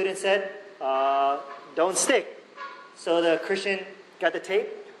young student said, don't stick. So the Christian got the tape,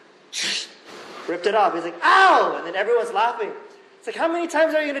 ripped it off. He's like, ow! And then everyone's laughing. It's like, how many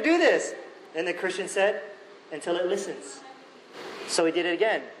times are you going to do this? And the Christian said, until it listens. So he did it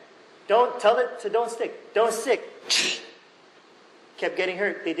again. Don't tell it to don't stick. Don't stick. Kept getting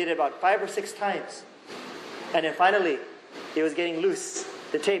hurt. They did it about 5 or 6 times. And then finally, it was getting loose.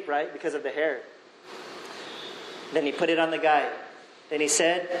 The tape, right? Because of the hair. Then he put it on the guy. Then he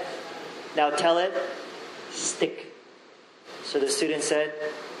said, now tell it, stick. So the student said,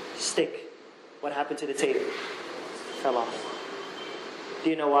 stick. What happened to the tape? Fell off. Do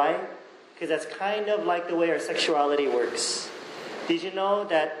you know why? Because that's kind of like the way our sexuality works. Did you know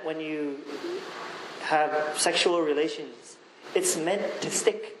that when you have sexual relations, it's meant to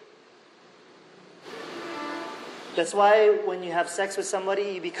stick? That's why when you have sex with somebody,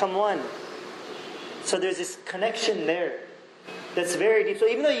 you become one. So there's this connection there that's very deep. So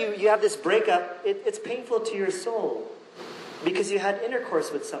even though you have this breakup, it's painful to your soul because you had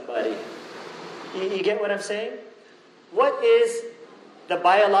intercourse with somebody. You get what I'm saying? What is the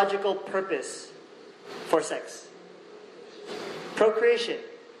biological purpose for sex? Procreation.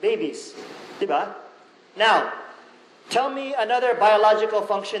 Babies. Diba? Now, tell me another biological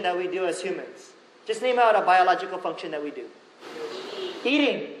function that we do as humans. Just name out a biological function that we do.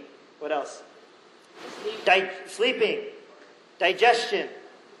 Eating. What else? Sleeping. Digestion.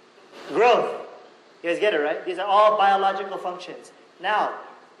 Growth. You guys get it, right? These are all biological functions. Now,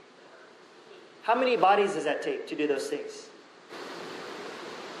 how many bodies does that take to do those things?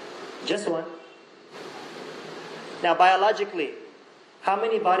 Just one. Now, biologically, how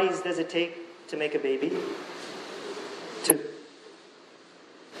many bodies does it take to make a baby? 2.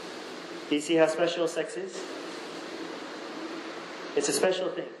 Do you see how special sex is? It's a special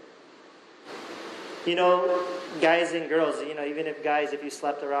thing. Guys and girls, even if you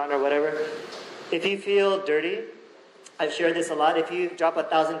slept around or whatever, if you feel dirty, I've shared this a lot, if you drop a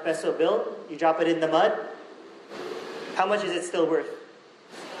 1,000 peso bill, you drop it in the mud, how much is it still worth?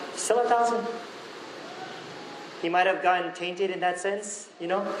 Still 1,000. You might have gotten tainted in that sense,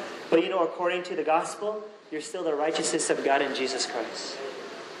 but according to the gospel, you're still the righteousness of God in Jesus Christ.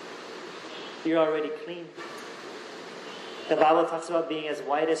 You're already clean. The Bible talks about being as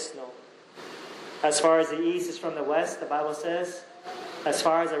white as snow. As far as the east is from the west, the Bible says, as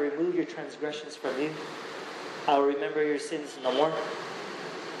far as I remove your transgressions from you, I will remember your sins no more.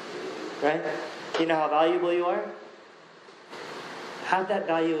 Right? You know how valuable you are? Have that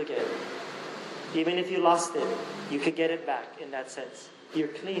value again. Even if you lost it, you could get it back in that sense. You're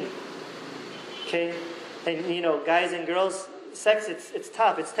clean. Okay? And guys and girls, sex, it's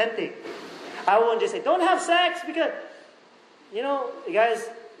tough, it's tempting. I won't just say, don't have sex because, guys,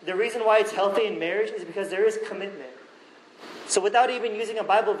 the reason why it's healthy in marriage is because there is commitment. So without even using a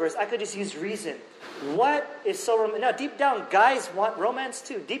Bible verse, I could just use reason. What is so romantic? Now, deep down, guys want romance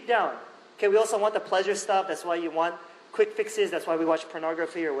too, deep down. Okay, we also want the pleasure stuff. That's why you want quick fixes. That's why we watch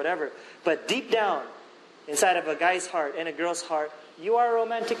pornography or whatever. But deep down, inside of a guy's heart and a girl's heart, you are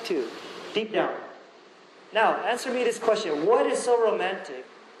romantic too, deep down. Now, answer me this question. What is so romantic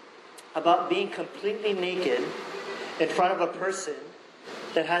about being completely naked in front of a person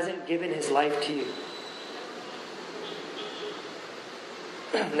that hasn't given his life to you?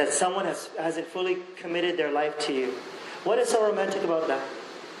 That someone hasn't fully committed their life to you. What is so romantic about that?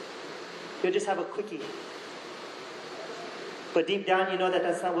 You'll just have a quickie. But deep down, you know that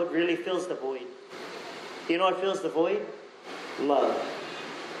that's not what really fills the void. You know what fills the void? Love.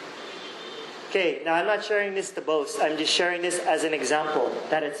 Okay, now I'm not sharing this to boast. I'm just sharing this as an example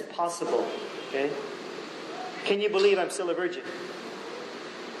that it's possible. Okay? Can you believe I'm still a virgin?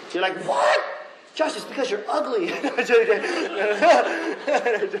 So you're like, what? Josh, it's because you're ugly.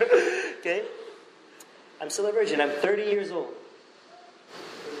 Okay? I'm still a virgin. I'm 30 years old.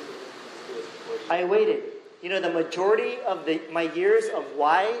 I waited. You know, the majority of my years of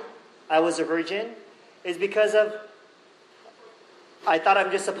why I was a virgin is because of, I thought I'm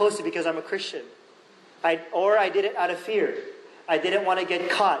just supposed to because I'm a Christian. Or I did it out of fear. I didn't want to get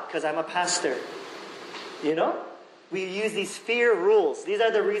caught because I'm a pastor. You know? We use these fear rules. These are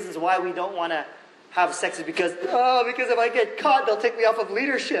the reasons why we don't want to have sex, is because if I get caught, they'll take me off of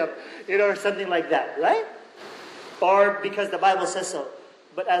leadership, or something like that, right? Or because the Bible says so.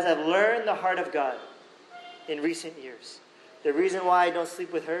 But as I've learned the heart of God in recent years, the reason why I don't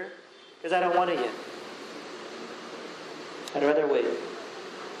sleep with her, because I don't want it yet. I'd rather wait.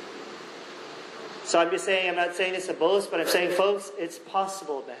 So I'm just saying, I'm not saying this to boast, but I'm saying, folks, it's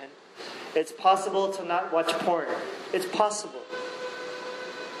possible, man. It's possible to not watch porn. It's possible.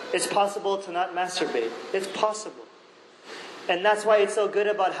 It's possible to not masturbate. It's possible. And that's why it's so good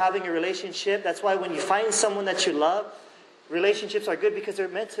about having a relationship. That's why when you find someone that you love, relationships are good because they're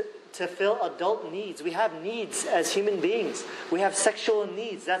meant to fill adult needs. We have needs as human beings. We have sexual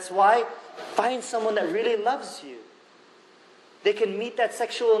needs. That's why find someone that really loves you. They can meet that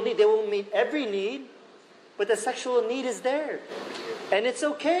sexual need. They won't meet every need, but the sexual need is there. And it's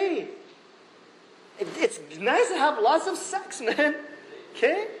okay. It's nice to have lots of sex, man.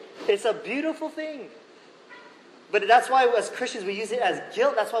 Okay? It's a beautiful thing. But that's why as Christians we use it as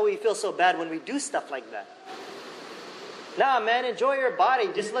guilt. That's why we feel so bad when we do stuff like that. Nah, man, enjoy your body.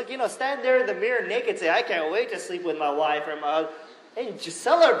 Just look, stand there in the mirror naked, say, I can't wait to sleep with my wife or my husband. Hey, just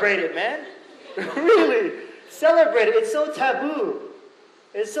celebrate it, man. Really. Celebrate it. It's so taboo.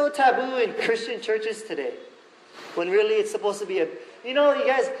 It's so taboo in Christian churches today. When really it's supposed to be you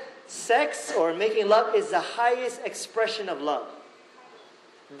guys, sex or making love is the highest expression of love.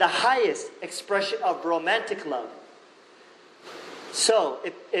 The highest expression of romantic love. So,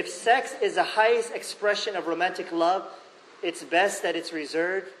 if sex is the highest expression of romantic love, it's best that it's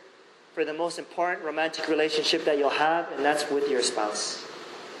reserved for the most important romantic relationship that you'll have, and that's with your spouse.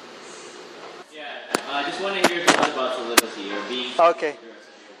 Yeah, I just want to hear your thoughts about celibacy or being... Okay.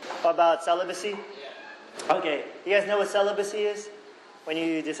 About celibacy? Yeah. Okay. You guys know what celibacy is? When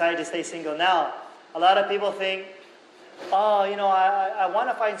you decide to stay single. Now, a lot of people think, I want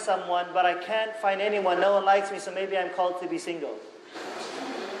to find someone, but I can't find anyone. No one likes me, so maybe I'm called to be single.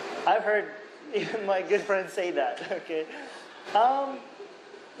 I've heard even my good friends say that. Okay.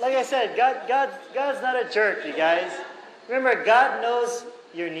 Like I said, God's not a jerk, you guys. Remember, God knows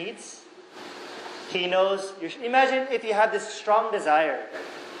your needs. He knows your... Imagine if you have this strong desire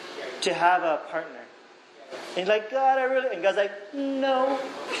to have a partner. And you're like, God, I really... And God's like, no.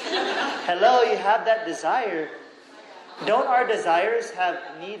 Hello, you have that desire. Don't our desires have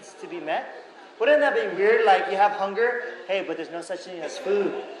needs to be met? Wouldn't that be weird? Like you have hunger. Hey, but there's no such thing as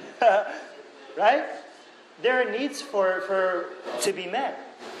food. Right? There are needs to be met.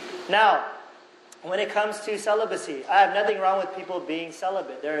 Now, when it comes to celibacy, I have nothing wrong with people being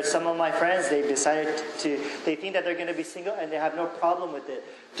celibate. There are some of my friends, they think that they're going to be single and they have no problem with it.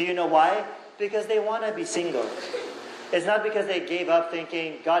 Do you know why? Because they want to be single. It's not because they gave up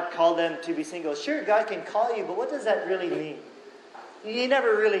thinking God called them to be single. Sure, God can call you, but what does that really mean? You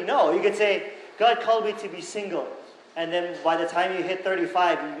never really know. You could say, God called me to be single. And then by the time you hit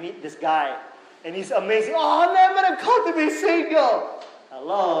 35, you meet this guy. And he's amazing. Oh man, but I'm called to be single.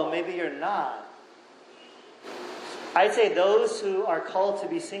 Hello, maybe you're not. I'd say those who are called to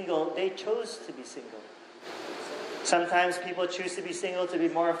be single, they chose to be single. Sometimes people choose to be single to be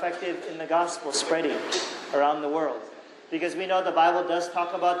more effective in the gospel spreading around the world. Because we know the Bible does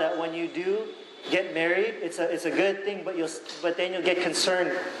talk about that when you do get married, it's a good thing, but then you'll get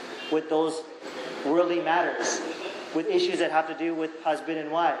concerned with those worldly matters, with issues that have to do with husband and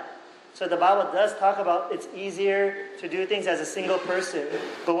wife. So the Bible does talk about it's easier to do things as a single person,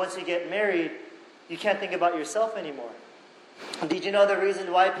 but once you get married, you can't think about yourself anymore. Did you know the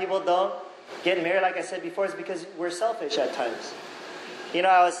reason why people don't get married, like I said before, is because we're selfish at times.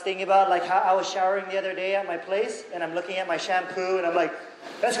 I was thinking about like how I was showering the other day at my place, and I'm looking at my shampoo, and I'm like,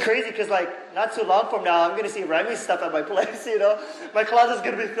 that's crazy because like not too long from now, I'm going to see Remy stuff at my place, My closet's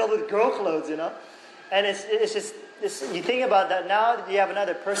going to be filled with girl clothes, And it's just, you think about that now that you have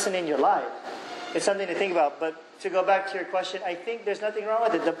another person in your life. It's something to think about. But to go back to your question, I think there's nothing wrong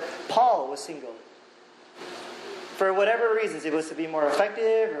with it. Paul was single. For whatever reasons, it was to be more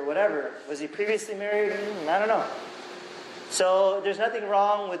effective or whatever. Was he previously married? I don't know. So there's nothing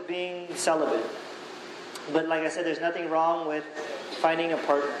wrong with being celibate. But like I said, there's nothing wrong with finding a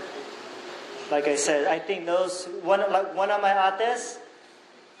partner. Like I said, I think one of my ates,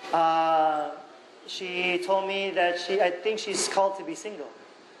 she told me that I think she's called to be single.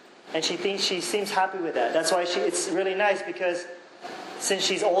 And she seems happy with that. That's why it's really nice, because since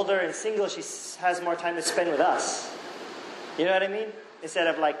she's older and single, she has more time to spend with us. You know what I mean? Instead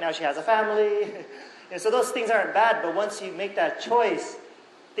of like now she has a family. And so those things aren't bad, but once you make that choice,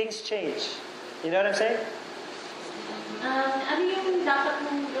 things change. You know what I'm saying? Ano yung dapat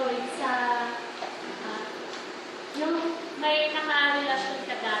mong gawin sa yung may naka-relasyon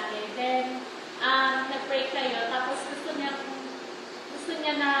ka dati, then nag-break kayo, tapos gusto niya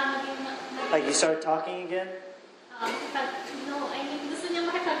na maging Like you start talking again? No, I mean, gusto niya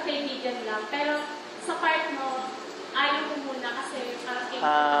makipag-kaibigan lang, pero sa part mo, ayaw mo muna kasi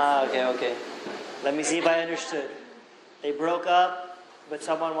parang okay. Let me see if I understood. They broke up, but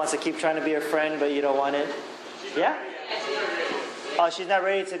someone wants to keep trying to be a friend, but you don't want it. Yeah? Oh, she's not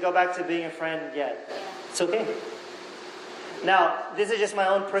ready to go back to being a friend yet. It's okay. Now, this is just my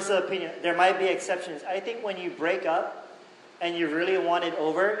own personal opinion. There might be exceptions. I think when you break up and you really want it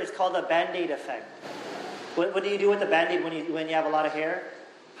over, it's called a Band-Aid effect. What do you do with the Band-Aid when you have a lot of hair?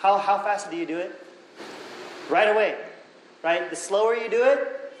 How fast do you do it? Right away. Right? The slower you do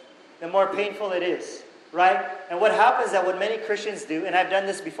it, the more painful it is. Right? And what happens that what many Christians do, and I've done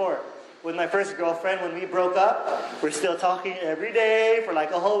this before, with my first girlfriend, when we broke up, we're still talking every day for like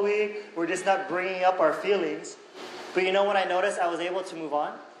a whole week. We're just not bringing up our feelings. But you know when I noticed I was able to move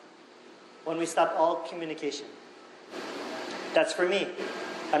on? When we stopped all communication. That's for me.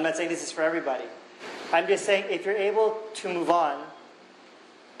 I'm not saying this is for everybody. I'm just saying if you're able to move on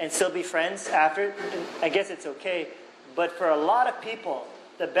and still be friends after, I guess it's okay. But for a lot of people,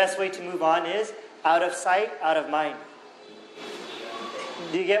 the best way to move on is out of sight, out of mind.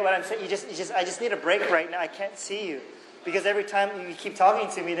 Do you get what I'm saying? I just need a break right now. I can't see you. Because every time you keep talking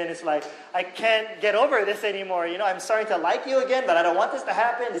to me, then it's like, I can't get over this anymore. You know, I'm starting to like you again, but I don't want this to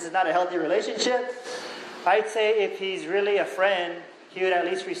happen. This is not a healthy relationship. I'd say if he's really a friend, he would at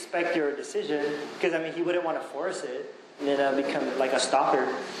least respect your decision. Because, I mean, he wouldn't want to force it and then become like a stalker.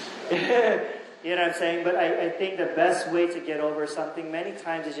 You know what I'm saying? But I think the best way to get over something many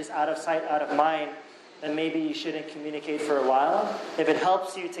times is just out of sight, out of mind. And maybe you shouldn't communicate for a while if it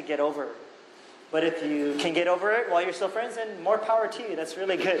helps you to get over it. But if you can get over it while you're still friends, then more power to you. That's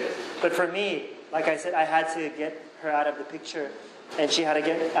really good. But for me, like I said, I had to get her out of the picture. And she had to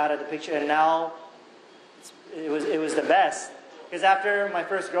get out of the picture. And now, it was the best. Because after my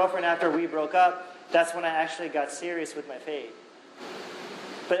first girlfriend, after we broke up, that's when I actually got serious with my faith.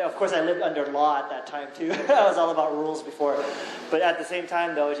 But of course, I lived under law at that time too. I was all about rules before. But at the same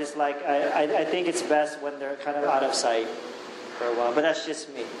time, though, it's just like, I think it's best when they're kind of out of sight for a while. But that's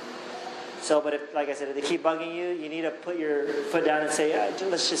just me. So, but if, like I said, if they keep bugging you, you need to put your foot down and say,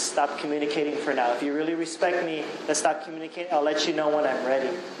 let's just stop communicating for now. If you really respect me, let's stop communicating. I'll let you know when I'm ready.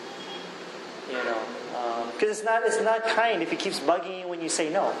 You know, because it's not kind if he keeps bugging you when you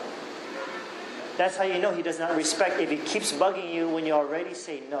say no. That's how you know he does not respect. If he keeps bugging you when you already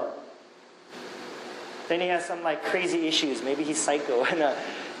say no, then he has some like crazy issues. Maybe he's psycho. You know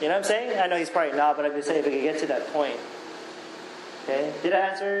what I'm saying? I know he's probably not, but I'm just saying if we could get to that point. Okay, did I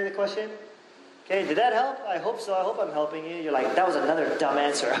answer the question? Okay, did that help? I hope so. I hope I'm helping you. You're like, that was another dumb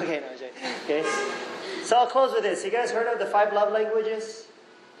answer. Okay, no, Jay. Okay, so I'll close with this. You guys heard of the 5 love languages?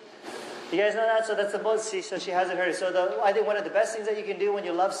 You guys know that? So that's the most. So she hasn't heard it. So I think one of the best things that you can do when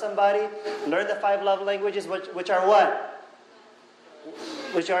you love somebody, learn the 5 love languages, which are what?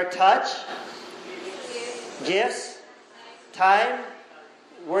 Which are touch, gifts, time,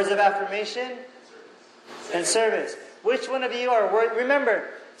 words of affirmation, and service. Which one of you are? Remember,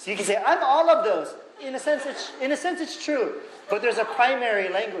 so you can say, I'm all of those. In a sense, it's true. But there's a primary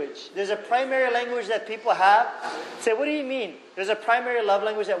language. There's a primary language that people have. Say, what do you mean? There's a primary love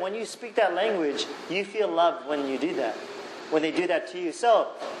language that when you speak that language, you feel loved when you do that. When they do that to you. So,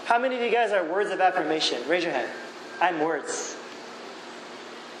 how many of you guys are words of affirmation? Raise your hand. I'm words.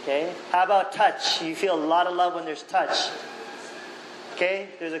 Okay? How about touch? You feel a lot of love when there's touch. Okay?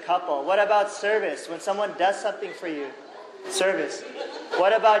 There's a couple. What about service? When someone does something for you. Service.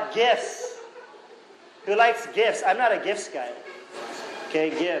 What about gifts? Who likes gifts? I'm not a gifts guy. Okay,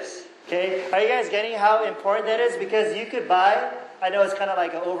 gifts. Okay? Are you guys getting how important that is? Because you could buy, I know it's kind of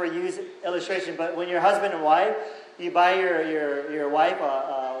like an overused illustration, but when you're husband and wife, you buy your wife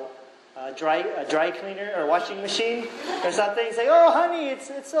a dry cleaner or washing machine or something. You say, oh honey,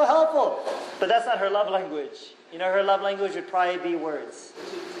 it's so helpful. But that's not her love language. You know, her love language would probably be words.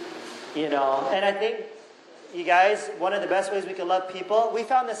 You know, and I think you guys, one of the best ways we can love people, we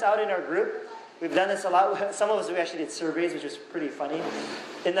found this out in our group. We've done this a lot. Some of us, we actually did surveys, which was pretty funny.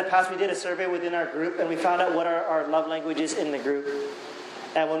 In the past, we did a survey within our group, and we found out what are our love languages in the group.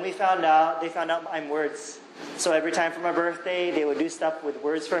 And when we found out, they found out I'm words. So every time for my birthday, they would do stuff with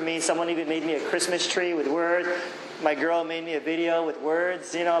words for me. Someone even made me a Christmas tree with words. My girl made me a video with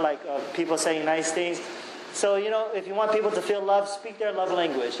words, like people saying nice things. So, if you want people to feel love, speak their love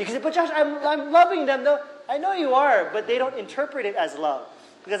language. You can say, but Josh, I'm loving them though. I know you are, but they don't interpret it as love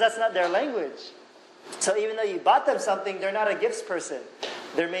because that's not their language. So even though you bought them something, they're not a gifts person.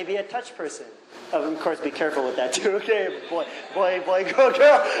 They're maybe a touch person. Of course, be careful with that too. Okay, boy, girl.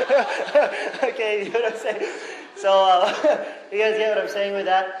 Okay, you know what I'm saying? So you guys get what I'm saying with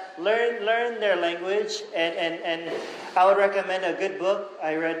that? Learn their language, and I would recommend a good book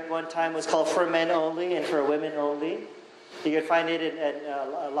I read one time was called For Men Only and For Women Only. You can find it at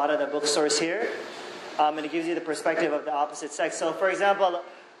a lot of the bookstores here, and it gives you the perspective of the opposite sex. So, for example,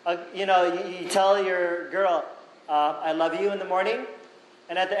 you tell your girl, "I love you" in the morning,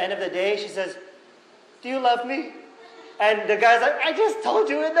 and at the end of the day, she says, "Do you love me?" And the guy's like, "I just told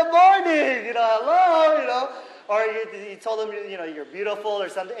you in the morning, hello, Or you told them, you're beautiful or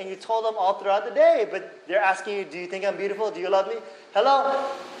something, and you told them all throughout the day, but they're asking you, do you think I'm beautiful? Do you love me?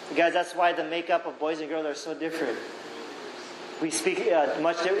 Hello? Guys, that's why the makeup of boys and girls are so different. We speak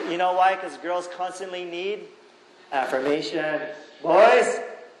much different. You know why? Because girls constantly need affirmation. Boys,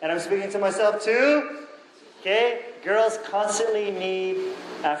 and I'm speaking to myself too, okay? Girls constantly need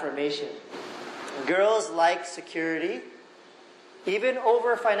affirmation. Girls like security. Even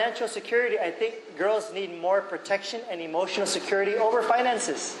over financial security, I think girls need more protection and emotional security over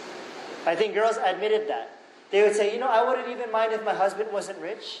finances. I think girls admitted that. They would say, I wouldn't even mind if my husband wasn't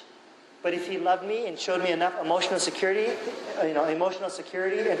rich, but if he loved me and showed me enough emotional security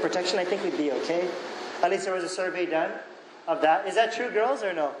and protection, I think we'd be okay. At least there was a survey done of that. Is that true, girls,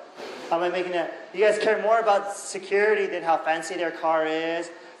 or no? How am I making that? You guys care more about security than how fancy their car is.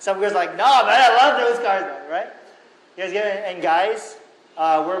 Some girls are like, no, man, I love those cars, man, right? You guys get it? And guys,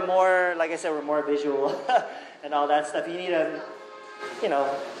 we're more, like I said, we're more visual and all that stuff. You need to,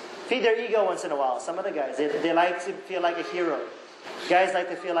 feed their ego once in a while. Some of the guys, they like to feel like a hero. Guys like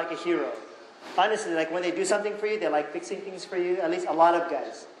to feel like a hero. Honestly, like when they do something for you, they like fixing things for you. At least a lot of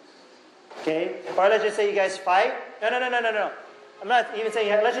guys. Okay? Or let's just say you guys fight. No. I'm not even saying,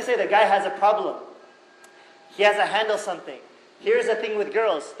 let's just say the guy has a problem. He has to handle something. Here's the thing with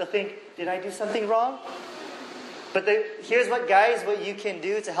girls. They'll think, did I do something wrong? But here's what you can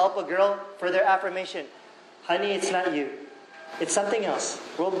do to help a girl for their affirmation. Honey, it's not you. It's something else.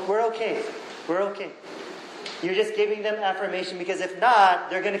 We're okay. We're okay. You're just giving them affirmation because if not,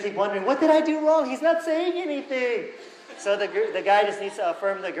 they're going to keep wondering, what did I do wrong? He's not saying anything. So the guy just needs to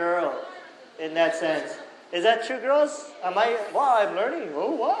affirm the girl in that sense. Is that true, girls? Wow, I'm learning.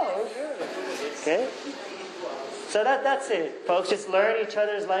 Oh, wow. Okay. So that's it. Folks, just learn each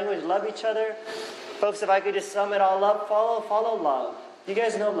other's language, love each other. Folks, if I could just sum it all up, follow love. You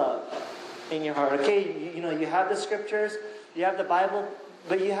guys know love in your heart. Okay, you have the scriptures, you have the Bible,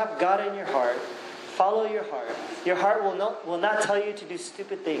 but you have God in your heart. Follow your heart. Your heart will not tell you to do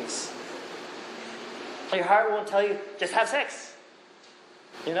stupid things. Your heart won't tell you, just have sex.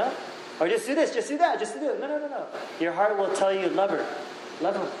 Or just do this, just do that, just do it. No. Your heart will tell you, love her.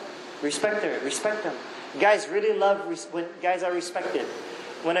 Love him. Respect her. Respect them. Guys really love when guys are respected.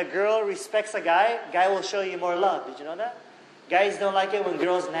 When a girl respects a guy will show you more love. Did you know that? Guys don't like it when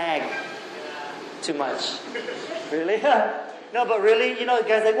girls nag too much. Really? No, but really,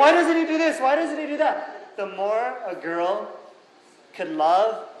 guys like, why doesn't he do this? Why doesn't he do that? The more a girl could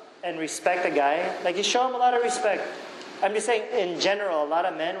love and respect a guy, like you show him a lot of respect. I'm just saying, in general, a lot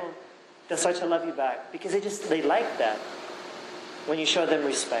of men they'll start to love you back because they like that when you show them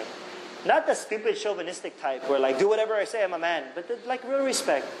respect. Not the stupid chauvinistic type where like, do whatever I say, I'm a man. But like real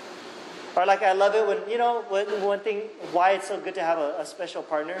respect. Or like I love it when, one thing, why it's so good to have a special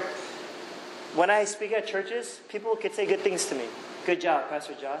partner. When I speak at churches, people could say good things to me. Good job,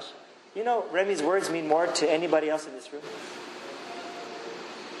 Pastor Josh. Remy's words mean more to anybody else in this room.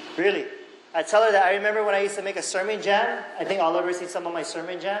 Really. I tell her that I remember when I used to make a sermon jam. I think all of us see some of my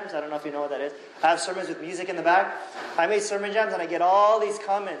sermon jams. I don't know if you know what that is. I have sermons with music in the back. I made sermon jams and I get all these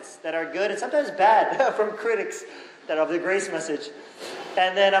comments that are good and sometimes bad from critics that are of the grace message.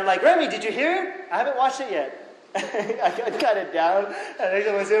 And then I'm like, Remy, did you hear it? I haven't watched it yet. I got it down. And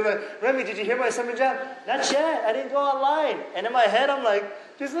I said, Remy, did you hear my sermon jam? Not yet. I didn't go online. And in my head, I'm like,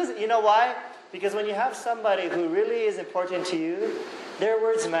 just listen. You know why? Because when you have somebody who really is important to you, their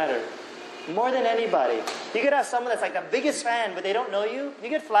words matter. More than anybody. You could have someone that's like the biggest fan, but they don't know you. You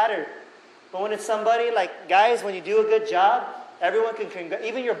get flattered. But when it's somebody like, guys, when you do a good job, everyone can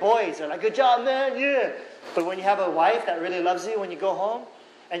congratulate. Even your boys are like, good job, man, yeah. But when you have a wife that really loves you, when you go home,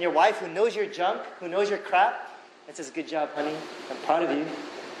 and your wife who knows your junk, who knows your crap, and says, good job, honey, I'm proud of you.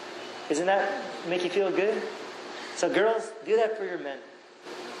 Isn't that make you feel good? So girls, do that for your men.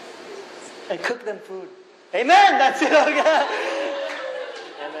 And cook them food. Amen! That's it, okay?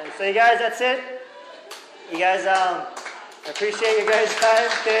 Amen. So you guys, that's it. You guys, I appreciate your guys' time,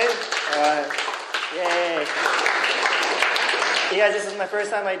 okay? Alright. Yay. You guys, this is my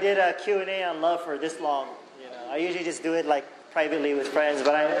first time I did a Q&A on love for this long. You know, I usually just do it like privately with friends,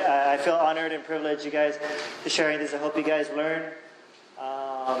 but I feel honored and privileged, you guys, to sharing this. I hope you guys learn.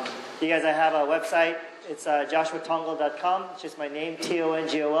 You guys, I have a website. It's joshuatongol.com. It's just my name,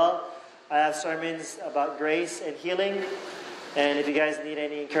 Tongol. I have sermons about grace and healing. And if you guys need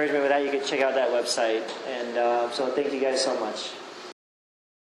any encouragement with that, you can check out that website. And so thank you guys so much.